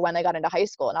difference for when they got into high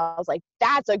school. And I was like,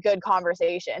 that's a good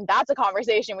conversation. That's a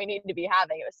conversation we need to be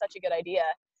having. It was such a good idea.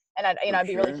 And I'd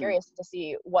be really curious to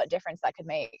see what difference that could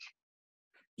make.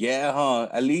 Yeah, huh?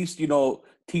 At least,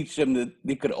 teach them that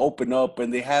they could open up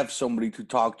and they have somebody to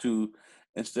talk to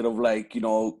instead of like,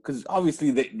 because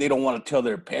obviously they don't want to tell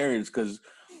their parents because,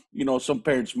 some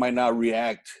parents might not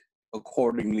react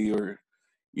accordingly or,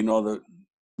 the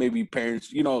maybe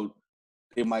parents,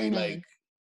 they might like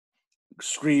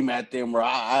scream at them or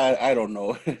I don't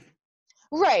know.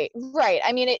 Right.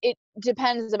 I mean, it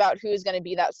depends about who's going to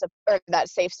be that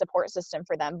safe support system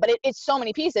for them. But it's so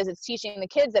many pieces. It's teaching the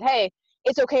kids that, hey,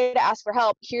 it's okay to ask for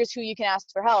help. Here's who you can ask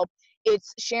for help.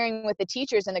 It's sharing with the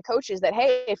teachers and the coaches that,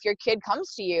 hey, if your kid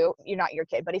comes to you, you're not your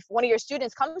kid, but if one of your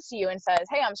students comes to you and says,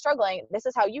 hey, I'm struggling, this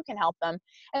is how you can help them.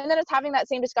 And then it's having that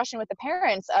same discussion with the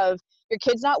parents of, your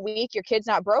kid's not weak, your kid's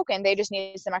not broken, they just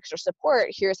need some extra support.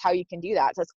 Here's how you can do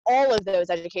that. So it's all of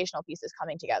those educational pieces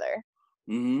coming together.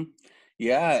 hmm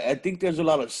Yeah, I think there's a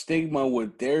lot of stigma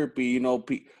with therapy. A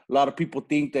lot of people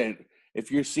think that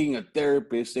if you're seeing a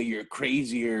therapist, that you're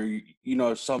crazy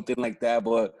or something like that.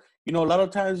 But a lot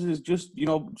of times it's just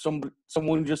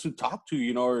someone just to talk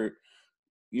to, or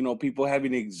people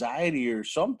having anxiety or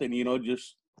something.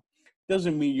 Just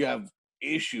doesn't mean you have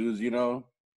issues.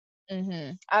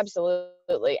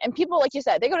 Absolutely. And people, like you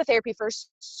said, they go to therapy for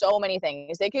so many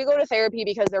things. They could go to therapy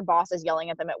because their boss is yelling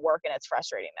at them at work and it's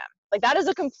frustrating them. Like, that is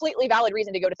a completely valid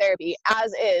reason to go to therapy,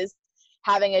 as is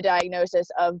having a diagnosis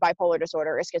of bipolar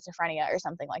disorder or schizophrenia or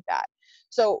something like that.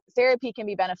 So therapy can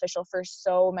be beneficial for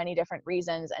so many different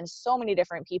reasons and so many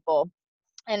different people.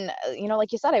 And,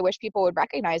 like you said, I wish people would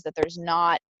recognize that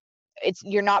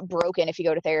you're not broken if you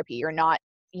go to therapy. You're not,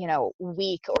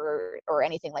 weak or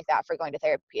anything like that for going to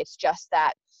therapy. It's just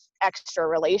that extra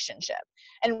relationship.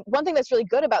 And one thing that's really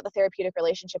good about the therapeutic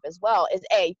relationship as well is,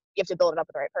 A, you have to build it up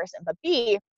with the right person, but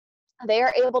B, they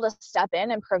are able to step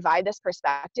in and provide this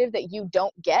perspective that you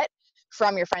don't get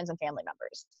from your friends and family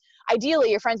members.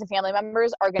 Ideally, your friends and family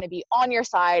members are going to be on your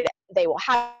side. They will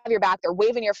have your back. They're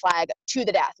waving your flag to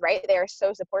the death, right? They are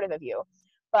so supportive of you.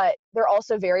 But they're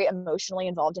also very emotionally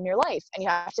involved in your life. And you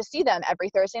have to see them every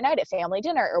Thursday night at family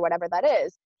dinner or whatever that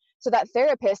is. So that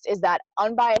therapist is that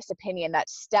unbiased opinion, that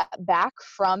step back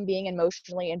from being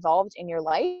emotionally involved in your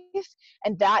life.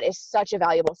 And that is such a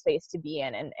valuable space to be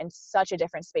in, and such a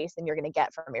different space than you're going to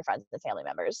get from your friends and family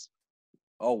members.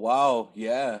 Oh wow,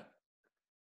 yeah.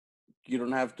 You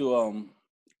don't have to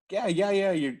yeah,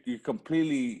 you're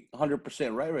completely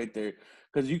 100% right there,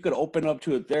 because you could open up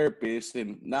to a therapist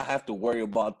and not have to worry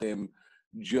about them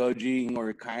judging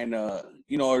or kind of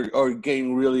or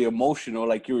getting really emotional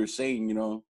like you were saying.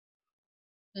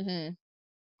 hmm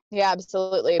Yeah,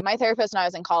 absolutely. My therapist when I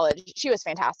was in college, she was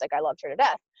fantastic. I loved her to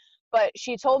death. But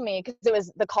she told me, because it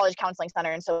was the college counseling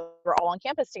center, and so we're all on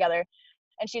campus together.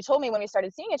 And she told me when we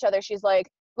started seeing each other, she's like,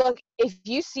 look, if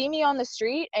you see me on the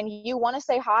street and you want to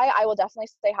say hi, I will definitely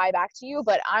say hi back to you,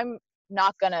 but I'm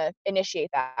not going to initiate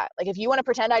that. Like, if you want to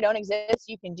pretend I don't exist,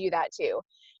 you can do that too.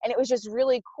 And it was just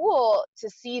really cool to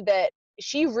see that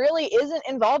she really isn't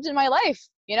involved in my life.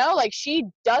 Like, she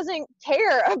doesn't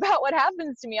care about what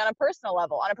happens to me on a personal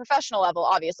level. On a professional level,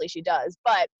 obviously she does,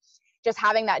 but just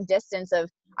having that distance of,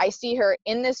 I see her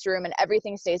in this room and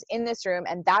everything stays in this room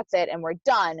and that's it and we're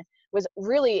done, was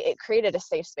really, it created a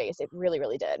safe space. It really,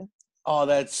 really did. Oh,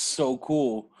 that's so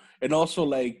cool. And also,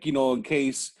 like, in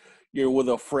case you're with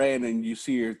a friend and you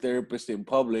see your therapist in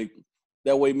public,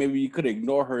 that way maybe you could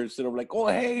ignore her instead of like, oh,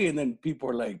 hey. And then people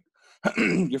are like,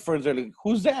 your friends are like,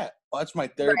 who's that? Oh, that's my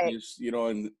Right. therapist,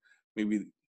 and maybe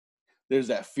there's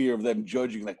that fear of them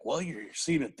judging, like, well, you're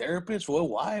seeing a therapist? Well,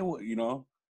 why? What?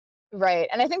 Right.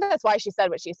 And I think that's why she said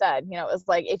what she said. It was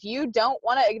like, if you don't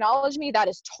want to acknowledge me, that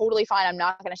is totally fine. I'm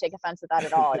not going to take offense at that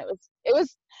at all. And it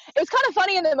was kind of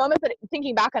funny in the moment, but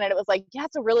thinking back on it, it was like, yeah,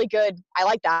 I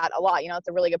like that a lot. It's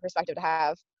a really good perspective to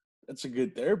have. That's a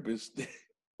good therapist.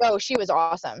 Oh, she was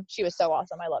awesome. She was so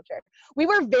awesome. I loved her. We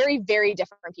were very, very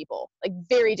different people, like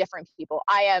very different people.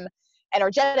 I am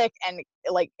energetic and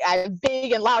like I have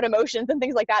big and loud emotions and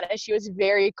things like that. And she was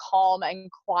very calm and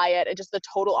quiet and just the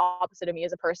total opposite of me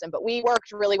as a person. But we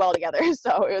worked really well together.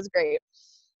 So it was great.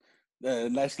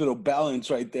 Nice little balance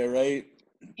right there, right?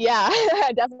 Yeah,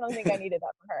 I definitely think I needed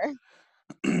that from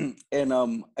her.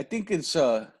 And I think it's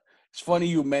funny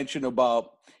you mentioned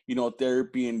about, you know,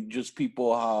 therapy and just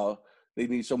people how they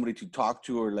need somebody to talk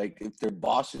to, or like if their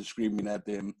boss is screaming at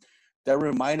them. That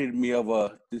reminded me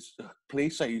of this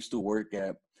place I used to work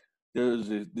at. There was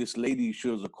this lady, she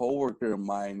was a coworker of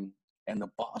mine, and the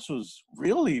boss was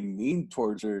really mean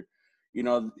towards her. You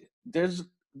know, there's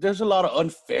there's a lot of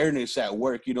unfairness at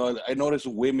work. You know, I notice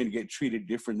women get treated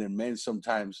different than men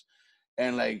sometimes,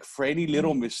 and like for any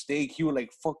little Mhm. mistake, he would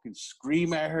like fucking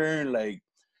scream at her, and like,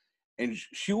 and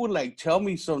she would like tell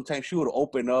me sometimes, she would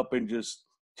open up and just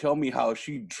tell me how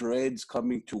she dreads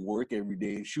coming to work every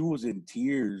day, and she was in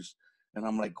tears. And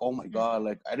I'm like, oh my god,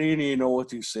 like I didn't even know what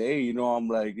to say. You know, I'm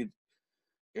like,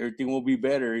 everything will be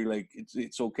better. Like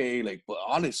it's okay. Like, but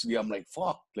honestly, I'm like,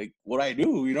 fuck, like what I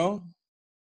do, you know?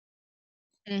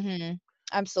 Mhm.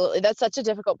 Absolutely. That's such a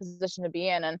difficult position to be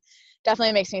in, and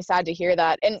definitely makes me sad to hear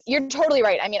that. And you're totally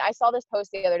right. I mean, I saw this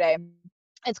post the other day.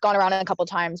 It's gone around a couple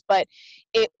times, but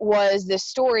it was this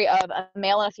story of a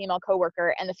male and a female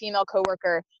coworker, and the female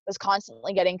coworker was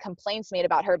constantly getting complaints made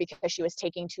about her because she was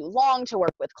taking too long to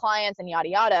work with clients and yada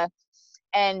yada.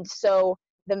 And so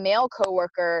the male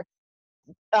coworker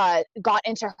got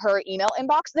into her email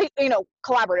inbox. They,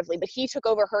 collaboratively, but he took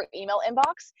over her email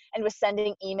inbox and was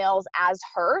sending emails as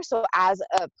her, so as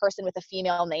a person with a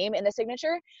female name in the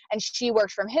signature. And she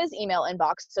worked from his email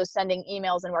inbox, so sending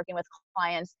emails and working with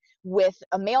clients with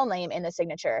a male name in the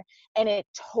signature. And it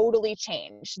totally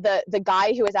changed. The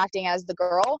guy who was acting as the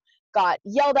girl got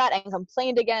yelled at and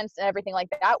complained against and everything like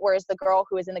that, whereas the girl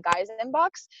who was in the guy's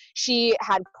inbox, she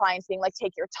had clients being like,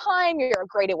 take your time, you're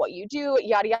great at what you do,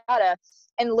 yada yada.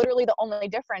 And literally the only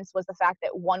difference was the fact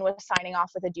that one was signing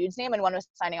off with a dude's name and one was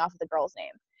signing off with a girl's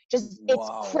name. Just, it's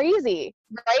Wow. crazy,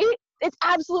 right? It's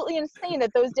absolutely insane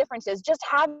that those differences, just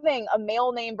having a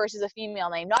male name versus a female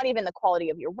name, not even the quality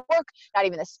of your work, not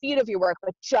even the speed of your work,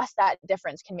 but just that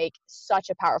difference can make such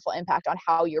a powerful impact on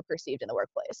how you're perceived in the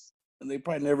workplace. And they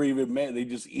probably never even met. They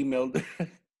just emailed.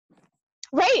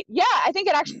 Right. Yeah. I think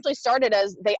it actually started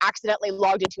as they accidentally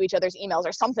logged into each other's emails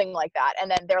or something like that. And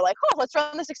then they're like, oh, let's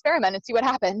run this experiment and see what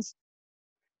happens.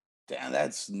 Damn,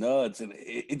 that's nuts. And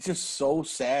it's just so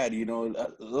sad, you know.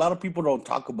 A lot of people don't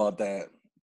talk about that.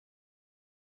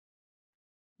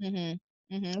 Hmm.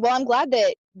 Well, I'm glad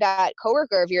that that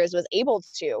coworker of yours was able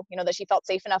to, that she felt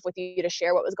safe enough with you to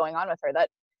share what was going on with her.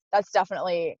 That's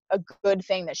definitely a good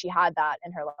thing that she had that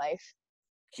in her life.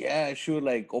 Yeah, she would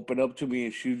like open up to me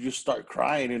and she would just start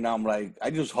crying. And I'm like,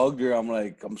 I just hugged her. I'm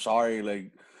like, I'm sorry.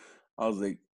 Like, I was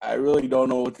like, I really don't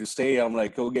know what to say. I'm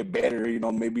like, it'll get better, you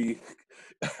know, maybe.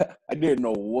 I didn't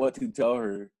know what to tell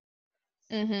her.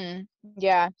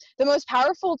 Yeah. The most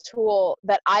powerful tool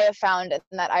that I have found and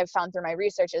that I've found through my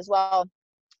research as well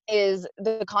is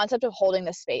the concept of holding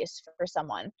the space for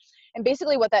someone. And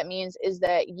basically what that means is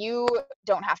that you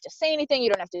don't have to say anything, you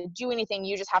don't have to do anything,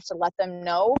 you just have to let them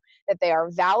know that they are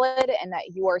valid and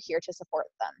that you are here to support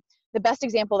them. The best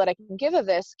example that I can give of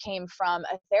this came from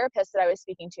a therapist that I was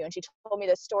speaking to, and she told me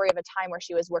the story of a time where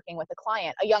she was working with a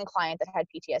client, a young client that had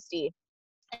PTSD,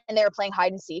 and they were playing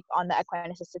hide and seek on the equine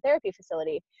assisted therapy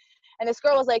facility. And this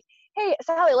girl was like, hey,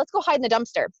 Sally, let's go hide in the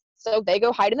dumpster. So they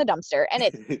go hide in the dumpster, and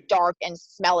it's dark and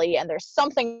smelly, and there's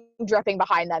something dripping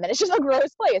behind them. And it's just a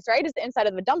gross place, right? It's the inside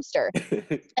of the dumpster.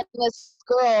 And this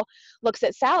girl looks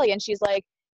at Sally and she's like,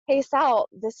 hey, Sal,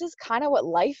 this is kind of what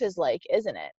life is like,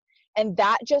 isn't it? And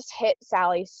that just hit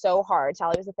Sally so hard.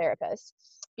 Sally was a therapist,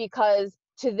 because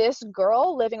to this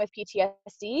girl living with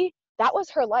PTSD, that was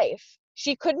her life.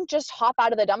 She couldn't just hop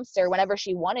out of the dumpster whenever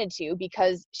she wanted to,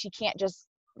 because she can't just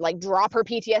like drop her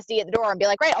PTSD at the door and be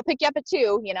like, right, I'll pick you up at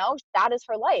 2, that is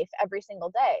her life every single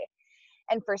day.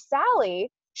 And for Sally,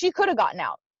 she could have gotten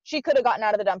out. She could have gotten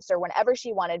out of the dumpster whenever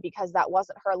she wanted, because that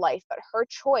wasn't her life. But her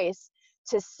choice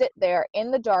to sit there in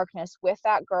the darkness with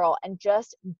that girl and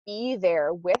just be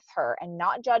there with her and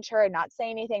not judge her, not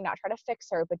say anything, not try to fix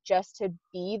her, but just to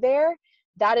be there,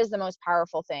 that is the most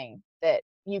powerful thing that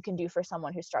you can do for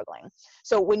someone who's struggling.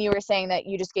 So when you were saying that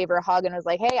you just gave her a hug and was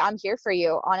like, hey, I'm here for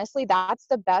you, honestly, that's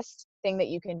the best thing that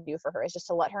you can do for her, is just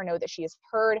to let her know that she is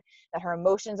heard, that her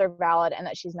emotions are valid, and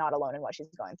that she's not alone in what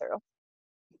she's going through.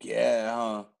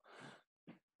 Yeah,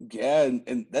 yeah,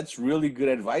 and that's really good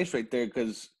advice right there,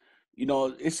 because you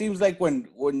know it seems like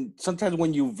when sometimes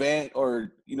when you vent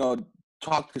or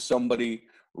talk to somebody,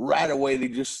 right away they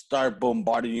just start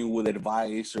bombarding you with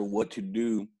advice or what to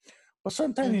do. But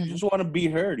sometimes you Mhm. just want to be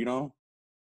heard, you know?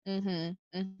 Mhm.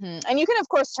 Mhm. And you can of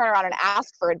course turn around and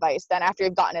ask for advice then after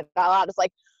you've gotten it all out. It's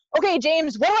like, "Okay,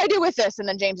 James, what do I do with this?" And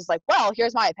then James is like, "Well,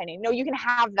 here's my opinion." No, you can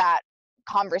have that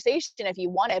conversation if you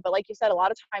want it, but like you said, a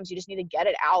lot of times you just need to get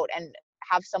it out and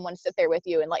have someone sit there with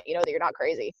you and let you know that you're not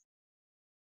crazy.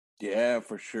 Yeah,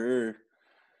 for sure.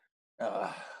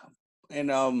 Uh,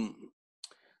 and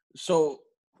so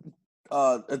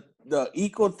the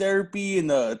ecotherapy and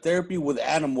the therapy with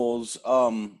animals,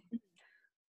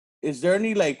 is there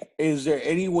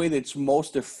any way that's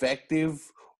most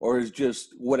effective, or is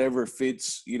just whatever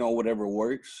fits, you know, whatever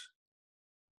works?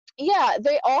 Yeah,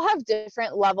 they all have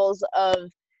different levels of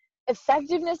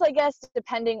effectiveness, I guess,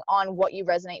 depending on what you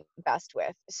resonate best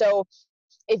with. So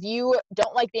if you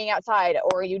don't like being outside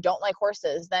or you don't like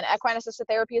horses, then equine assisted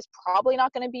therapy is probably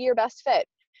not going to be your best fit.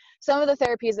 Some of the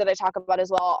therapies that I talk about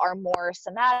as well are more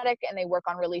somatic and they work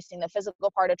on releasing the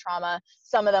physical part of trauma.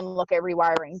 Some of them look at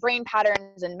rewiring brain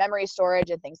patterns and memory storage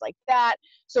and things like that.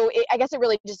 So I guess it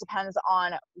really just depends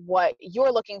on what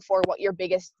you're looking for, what your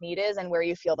biggest need is, and where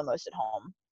you feel the most at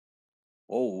home.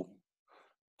 Oh,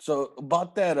 so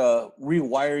about that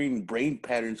rewiring brain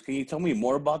patterns, can you tell me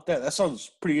more about that? That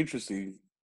sounds pretty interesting.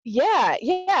 Yeah,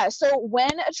 yeah. So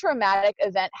when a traumatic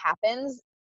event happens,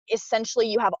 essentially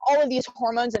you have all of these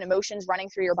hormones and emotions running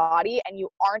through your body and you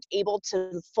aren't able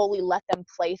to fully let them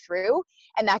play through,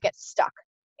 and that gets stuck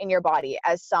in your body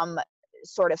as some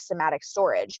sort of somatic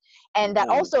storage. And that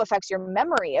Oh, also affects your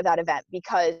memory of that event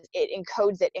because it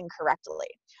encodes it incorrectly.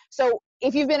 So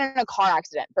if you've been in a car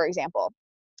accident, for example,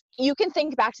 you can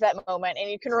think back to that moment and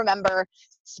you can remember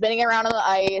spinning around on the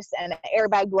ice and an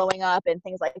airbag blowing up and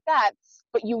things like that,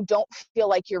 but you don't feel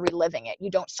like you're reliving it. You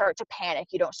don't start to panic,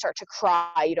 you don't start to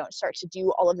cry, you don't start to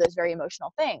do all of those very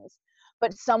emotional things.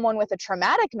 But someone with a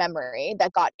traumatic memory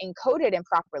that got encoded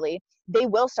improperly, they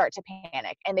will start to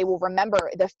panic and they will remember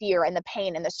the fear and the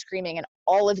pain and the screaming and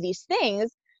all of these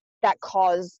things that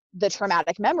cause the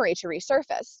traumatic memory to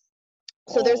resurface.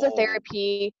 So there's a oh,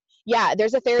 therapy, yeah,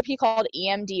 there's a therapy called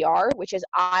EMDR, which is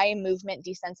eye movement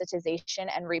desensitization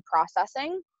and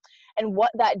reprocessing. And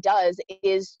what that does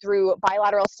is through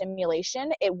bilateral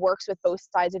stimulation, it works with both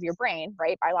sides of your brain,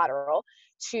 right? Bilateral,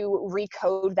 to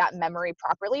recode that memory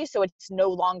properly. So it's no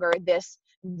longer this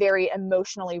very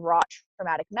emotionally wrought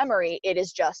traumatic memory. It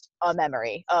is just a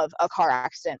memory of a car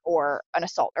accident or an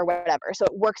assault or whatever. So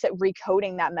it works at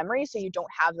recoding that memory so you don't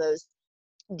have those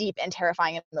deep and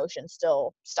terrifying emotions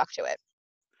still stuck to it.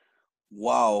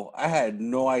 wow. I had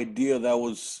no idea that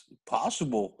was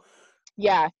possible.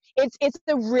 Yeah, it's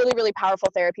a really, really powerful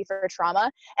therapy for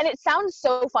trauma, and it sounds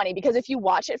so funny because if you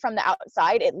watch it from the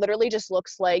outside, it literally just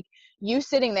looks like you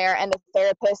sitting there and the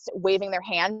therapist waving their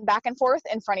hand back and forth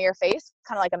in front of your face,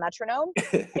 kind of like a metronome,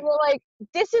 and you're like,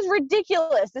 "This is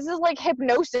ridiculous. This is like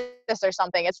hypnosis or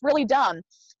something. It's really dumb."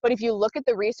 But if you look at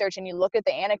the research and you look at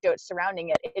the anecdotes surrounding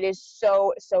it, it is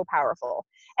so, so powerful.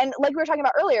 And like we were talking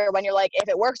about earlier, when you're like, "If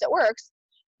it works, it works."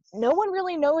 No one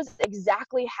really knows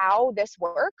exactly how this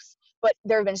works, but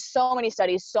there have been so many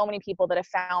studies, so many people that have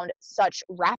found such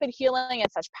rapid healing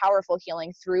and such powerful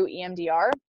healing through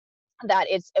EMDR that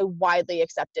it's a widely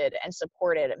accepted and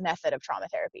supported method of trauma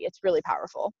therapy. It's really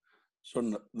powerful.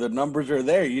 So the numbers are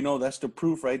there, you know, that's the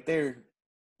proof right there.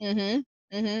 Mhm.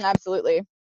 Mhm, absolutely.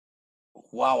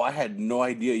 Wow, I had no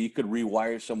idea you could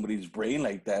rewire somebody's brain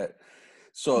like that.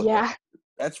 So Yeah.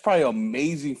 that's probably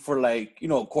amazing for, like, you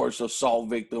know, of course, assault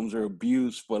victims or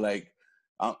abuse, but like,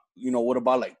 you know, what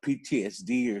about like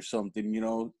PTSD or something? You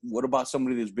know, what about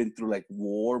somebody that's been through like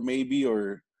war, maybe,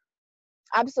 or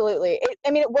Absolutely.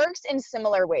 I mean, it works in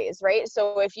similar ways, right?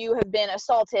 So if you have been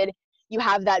assaulted, you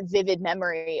have that vivid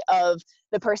memory of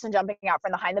the person jumping out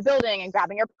from behind the building and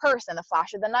grabbing your purse and the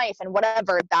flash of the knife and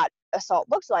whatever that assault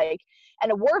looks like. And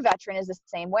a war veteran is the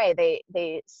same way.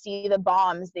 They see the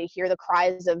bombs, they hear the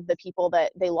cries of the people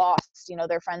that they lost, you know,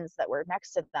 their friends that were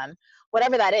next to them.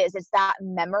 Whatever that is, it's that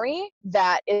memory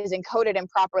that is encoded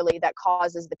improperly that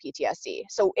causes the PTSD.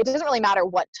 So it doesn't really matter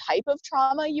what type of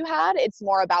trauma you had, it's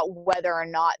more about whether or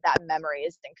not that memory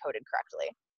is encoded correctly.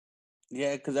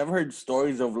 yeah, because I've heard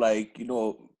stories of, like, you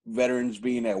know, veterans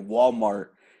being at Walmart,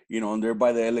 you know, and they're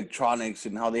by the electronics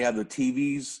and how they have the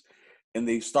TVs and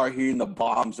they start hearing the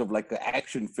bombs of like an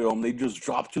action film. They just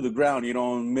drop to the ground, you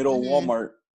know, in the middle of Mhm.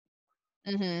 Walmart.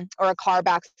 Mhm. Or a car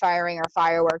backfiring or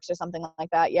fireworks or something like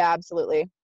that. Yeah, absolutely.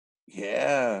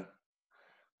 Yeah.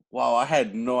 Wow, I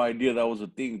had no idea that was a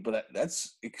thing, but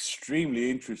that's extremely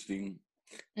interesting.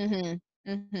 Mhm.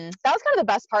 That was kind of the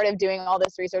best part of doing all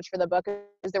this research for the book,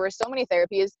 is there were so many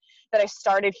therapies that I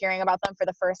started hearing about them for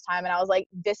the first time, and I was like,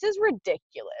 this is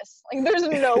ridiculous. Like, there's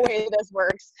no way this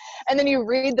works. And then you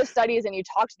read the studies and you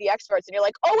talk to the experts and you're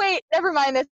like, oh wait, never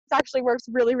mind, this actually works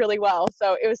really, really well.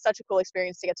 So it was such a cool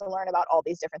experience to get to learn about all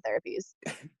these different therapies.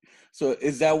 So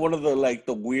is that one of the like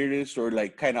the weirdest or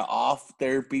like kind of off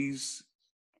therapies?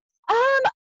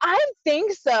 I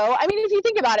think so. I mean, if you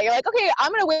think about it, you're like, okay,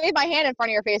 I'm going to wave my hand in front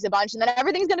of your face a bunch and then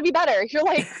everything's going to be better. You're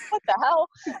like, what the hell?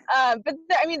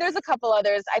 I mean, there's a couple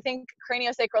others. I think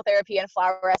craniosacral therapy and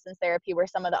flower essence therapy were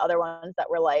some of the other ones that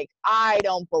were like, I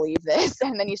don't believe this.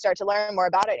 And then you start to learn more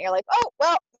about it and you're like, oh,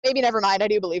 well, maybe never mind. I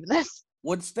do believe in this.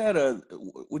 What's that?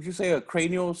 Would you say a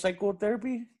craniosacral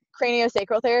therapy?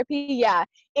 Craniosacral therapy, yeah.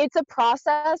 It's a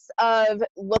process of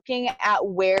looking at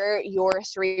where your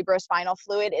cerebrospinal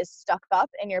fluid is stuck up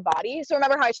in your body. So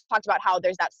remember how I talked about how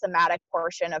there's that somatic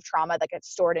portion of trauma that gets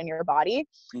stored in your body?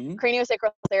 Mm-hmm.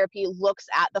 Craniosacral therapy looks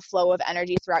at the flow of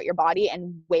energy throughout your body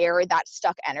and where that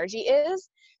stuck energy is.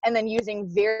 And then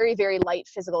using very, very light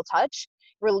physical touch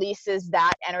releases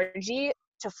that energy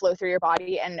to flow through your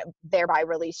body and thereby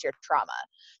release your trauma.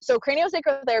 So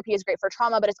craniosacral therapy is great for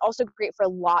trauma, but it's also great for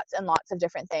lots and lots of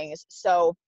different things.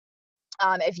 So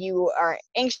if you are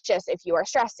anxious, if you are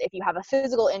stressed, if you have a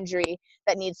physical injury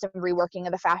that needs some reworking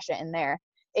of the fascia in there,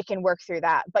 it can work through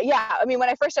that. But yeah, I mean, when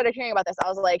I first started hearing about this, I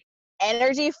was like,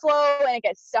 energy flow and it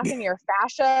gets stuck in your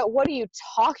fascia? What are you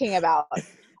talking about?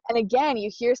 And again,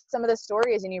 you hear some of the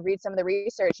stories and you read some of the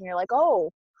research and you're like,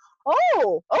 oh,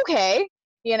 okay.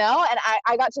 You know, and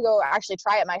I got to go actually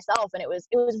try it myself. And it was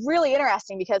really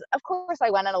interesting because, of course, I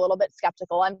went in a little bit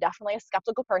skeptical. I'm definitely a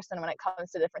skeptical person when it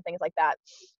comes to different things like that.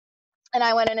 And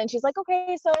I went in and she's like,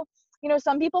 okay, so, you know,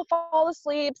 some people fall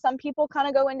asleep. Some people kind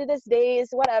of go into this daze,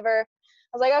 whatever.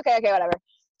 I was like, okay, whatever.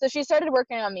 So she started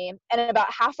working on me. And about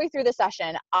halfway through the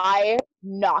session, I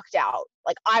knocked out.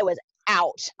 Like, I was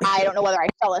out. I don't know whether I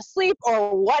fell asleep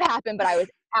or what happened, but I was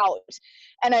out.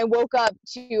 And I woke up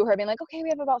to her being like, okay, we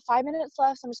have about 5 minutes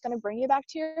left. So I'm just going to bring you back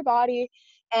to your body.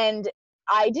 And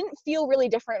I didn't feel really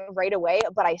different right away,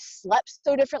 but I slept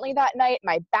so differently that night.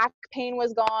 My back pain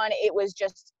was gone. It was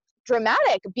just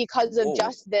dramatic because of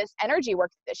just this energy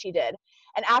work that she did.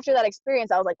 And after that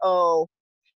experience, I was like, oh,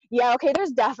 yeah, okay,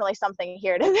 there's definitely something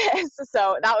here to this.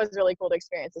 So that was really cool to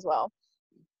experience as well.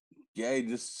 Yeah,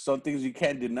 just some things you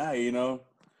can't deny, you know?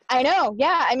 I know.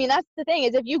 Yeah. I mean, that's the thing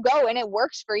is if you go and it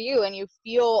works for you and you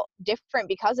feel different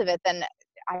because of it, then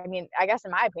I mean, I guess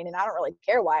in my opinion, I don't really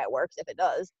care why it works if it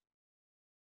does.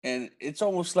 And it's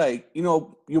almost like, you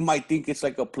know, you might think it's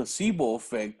like a placebo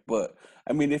effect, but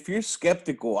I mean, if you're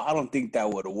skeptical, I don't think that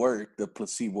would work, the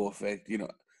placebo effect, you know.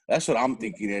 That's what I'm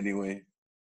thinking anyway.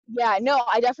 Yeah, no,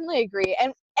 I definitely agree.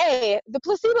 And the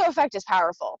placebo effect is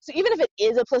powerful. So even if it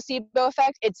is a placebo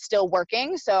effect, it's still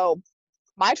working. So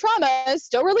my trauma is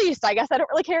still released. I guess I don't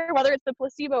really care whether it's the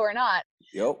placebo or not.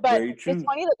 Yep, But very true. it's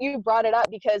funny that you brought it up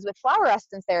because with flower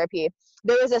essence therapy,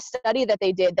 there was a study that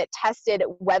they did that tested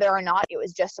whether or not it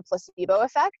was just a placebo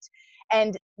effect.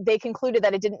 And they concluded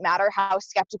that it didn't matter how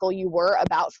skeptical you were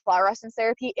about flower essence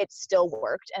therapy, it still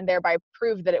worked and thereby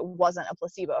proved that it wasn't a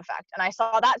placebo effect. And I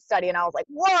saw that study and I was like,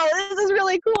 whoa, this is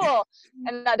really cool.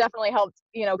 And that definitely helped,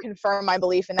 you know, confirm my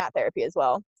belief in that therapy as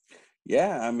well.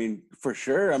 Yeah, I mean, for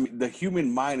sure. I mean, the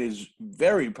human mind is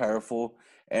very powerful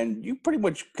and you pretty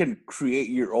much can create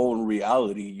your own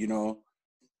reality, you know?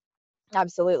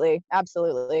 Absolutely.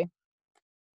 Absolutely.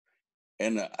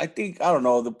 And I think, I don't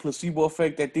know, the placebo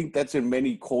effect, I think that's in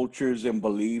many cultures and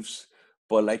beliefs.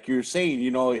 But like you're saying,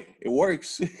 you know, it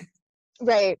works.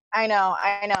 Right. I know.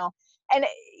 And,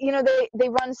 you know, they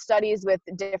run studies with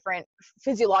different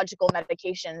physiological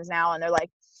medications now, and they're like,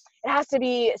 it has to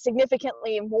be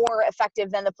significantly more effective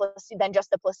than than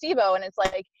just the placebo. And it's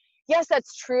like, yes,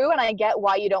 that's true. And I get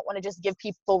why you don't want to just give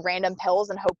people random pills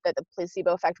and hope that the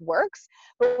placebo effect works.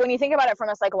 But when you think about it from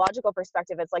a psychological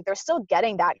perspective, it's like they're still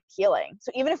getting that healing.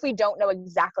 So even if we don't know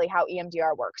exactly how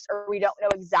EMDR works, or we don't know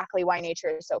exactly why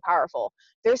nature is so powerful,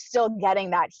 they're still getting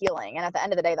that healing. And at the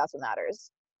end of the day, that's what matters.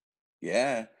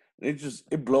 Yeah,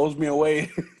 it blows me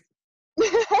away.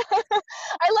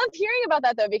 I love hearing about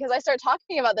that though, because I start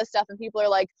talking about this stuff and people are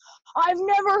like, I've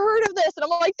never heard of this. And I'm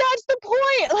like, that's the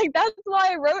point. Like, that's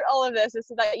why I wrote all of this, is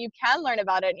so that you can learn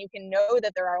about it and you can know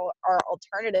that there are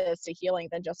alternatives to healing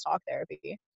than just talk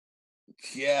therapy.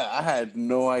 Yeah, I had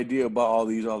no idea about all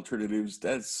these alternatives.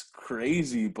 That's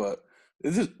crazy, but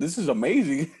this is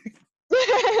amazing.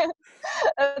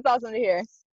 That's awesome to hear.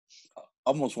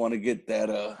 Almost want to get that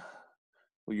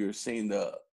what you were saying,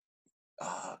 the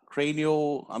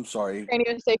cranial, I'm sorry.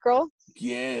 Craniosacral.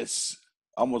 Yes.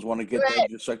 I almost want to get Right. that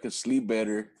just so I can sleep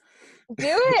better. Do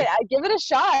it. Give it a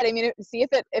shot. I mean, see if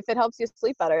it helps you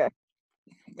sleep better.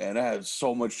 Man, I had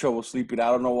so much trouble sleeping. I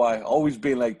don't know why. Always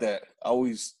been like that. I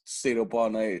always stayed up all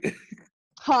night.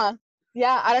 Huh.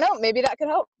 Yeah, I don't know. Maybe that could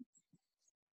help.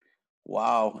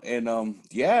 Wow. And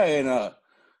yeah, and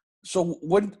so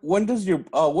when does your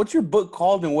what's your book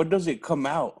called and when does it come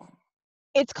out?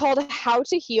 It's called How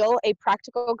to Heal, a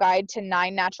practical guide to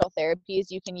 9 natural therapies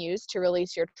you can use to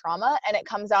release your trauma. And it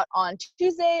comes out on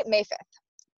Tuesday, May 5th.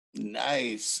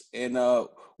 Nice. And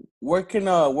where can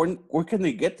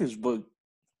they get this book?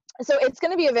 So it's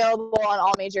going to be available on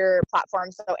all major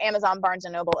platforms, so Amazon, Barnes &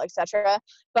 Noble, etc.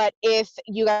 But if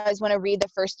you guys want to read the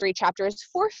first 3 chapters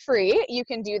for free, you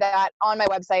can do that on my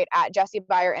website at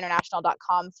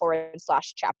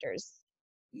jessiebyerinternational.com/chapters.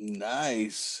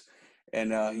 Nice.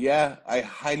 And yeah, I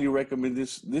highly recommend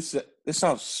this. This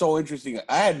sounds so interesting.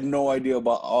 I had no idea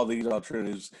about all these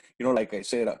alternatives. Like I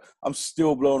said, I'm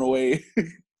still blown away.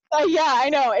 Yeah, I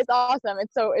know. It's awesome.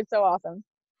 It's so awesome.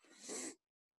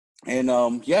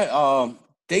 And yeah,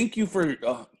 thank you for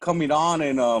coming on.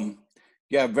 And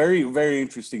yeah, very, very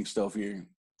interesting stuff here.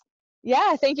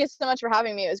 Yeah, thank you so much for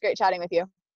having me. It was great chatting with you.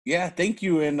 Yeah, thank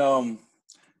you. And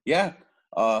yeah,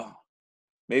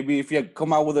 maybe if you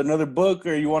come out with another book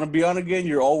or you want to be on again,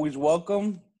 you're always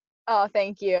welcome. Oh,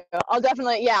 thank you. I'll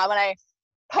definitely, when I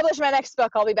publish my next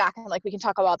book, I'll be back and we can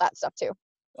talk about that stuff too.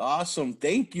 Awesome.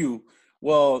 Thank you.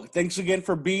 Well, thanks again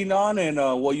for being on, and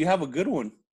well, you have a good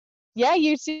one. Yeah,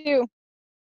 you too.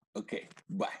 Okay,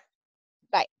 bye.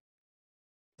 Bye.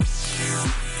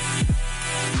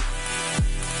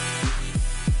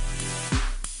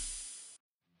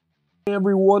 Hey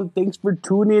everyone, thanks for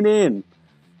tuning in.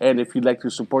 And if you'd like to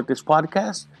support this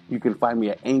podcast, you can find me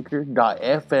at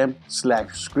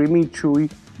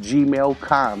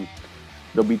anchor.fm/screamingchewy@gmail.com.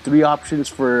 There'll be 3 options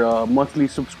for a monthly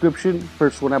subscription.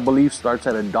 First one, I believe, starts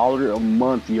at $1 a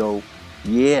month, yo.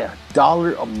 Yeah,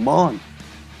 $1 a month.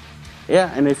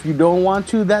 Yeah, and if you don't want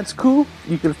to, that's cool.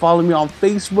 You can follow me on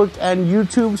Facebook and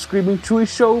YouTube, Screaming Chewy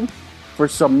Show, for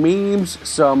some memes,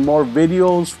 some more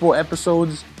videos, full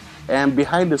episodes, and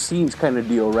behind the scenes kind of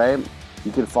deal, right?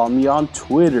 You can follow me on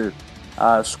Twitter,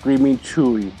 Screaming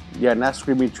Chewy. Yeah, not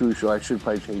Screaming Chewy Show. I should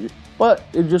probably change it. But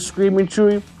it's just Screaming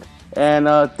Chewy. And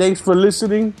thanks for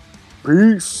listening.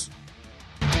 Peace.